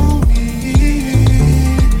back on me,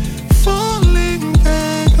 falling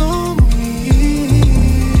back on me,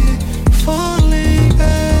 falling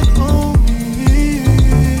back on me,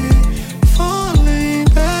 falling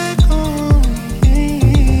back on me,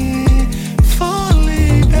 falling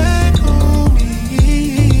back on me,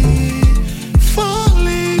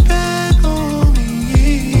 falling back on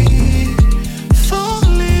me,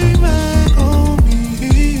 falling back on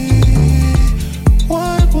me.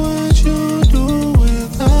 What would you do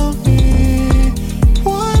without me?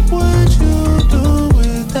 What would you do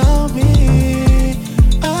without me?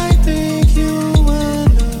 I think you would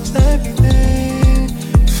lose everything.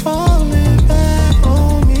 Falling back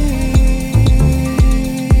on me.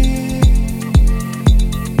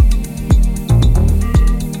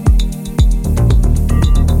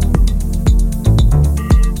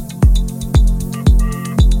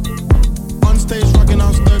 On stage rocking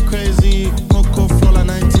out stir crazy. Coco flow like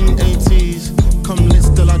 1980s. Come lit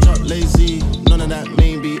still I drop lazy. None of that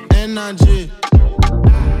maybe. Energy.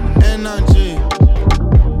 Energy.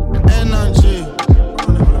 Energy.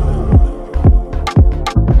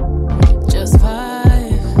 Just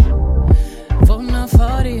 5, voting on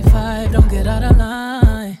 45, don't get out of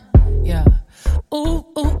line. Yeah. Ooh,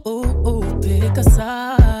 ooh, ooh, ooh, pick a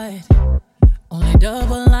side. Only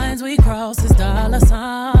double lines we cross is dollar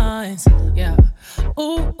signs. Yeah.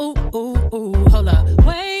 Ooh, ooh, ooh, ooh, hold up,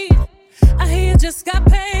 wait. I hear you just got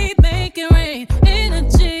paid, make it rain.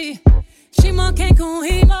 Energy. She more Cancun,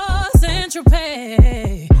 he more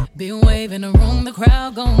Saint-Tropez. Big wave in the room, the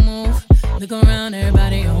crowd gon' move. Look around,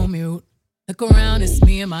 everybody on mute. Look around, it's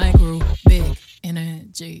me and my crew. Big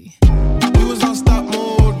energy. We was on stop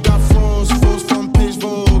mode. Got froze from page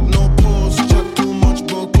Vogue. No pause, chat too much,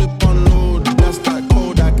 bro. Clip on load. That's that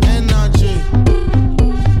Kodak energy.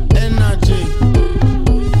 Energy.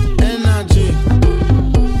 Energy.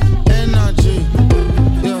 Energy.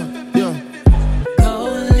 Yeah, yeah.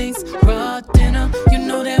 Gold links, raw dinner. You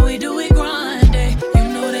know that we do it grinding. You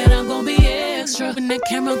know that I'm gon' be extra. When the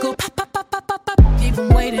camera go pop, pop, pop, pop, pop, pop. Keep 'em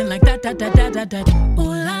waiting like that, that, that, that, that, that.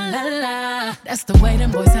 Ooh la la la. That's the way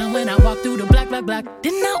them boys sound when I walk through the black.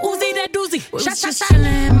 Didn't I Uzi that doozy? Was just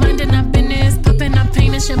chillin', minding our business, popping our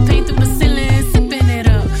pain and champagne through the ceiling, sipping it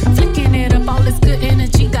up, flicking it up. All this good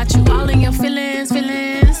energy got you all in your feelings.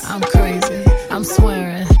 I'm crazy, I'm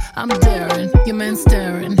swearing, I'm daring, your man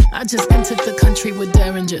staring. I just entered the country with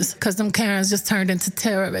derringers, cause them Karens just turned into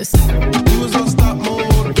terrorists. You was on stop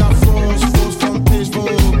mode, got froze front page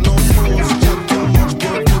Vogue, no pros, check too much,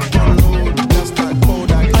 boy, put on load. That's that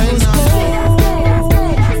code, I was cold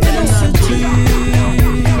in the city,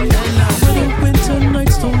 where the winter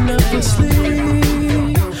nights don't ever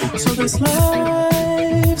sleep. So this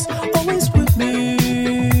life's always with me.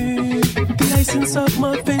 The ice inside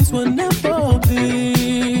my veins will never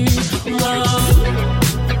be love.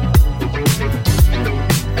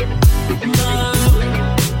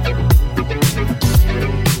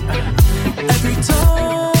 Every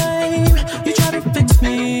time you try to fix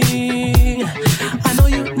me, I know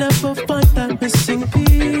you'll never find that missing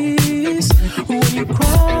piece. When you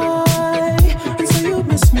cry and say you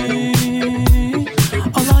miss me,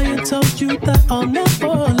 I'll lie and tell you that I'll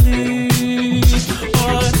never leave.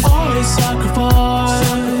 But always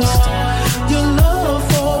sacrificed your love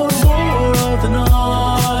for more of the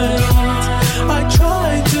night. I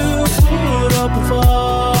try to put up a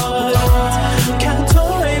fight, can't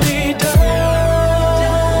tie me down.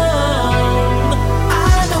 I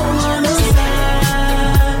don't wanna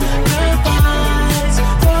sacrifice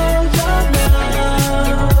for your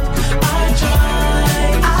love. I try.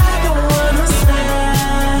 I don't wanna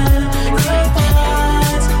sacrifice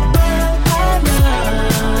my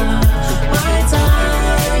love, my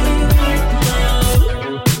time,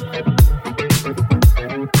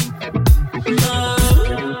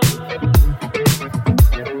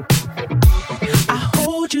 I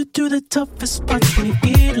hold you through the toughest parts when you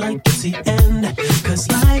feel like it's the end. Cause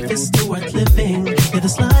life is still worth living. Yeah,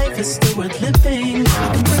 this life is still worth living. I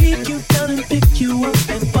can break you down and pick you up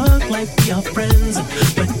and fuck like we are friends.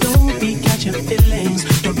 But don't be catching feelings.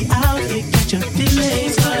 Don't be out here catching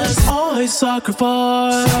feelings. Cause I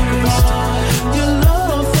sacrifice your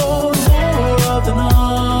love for more of the night.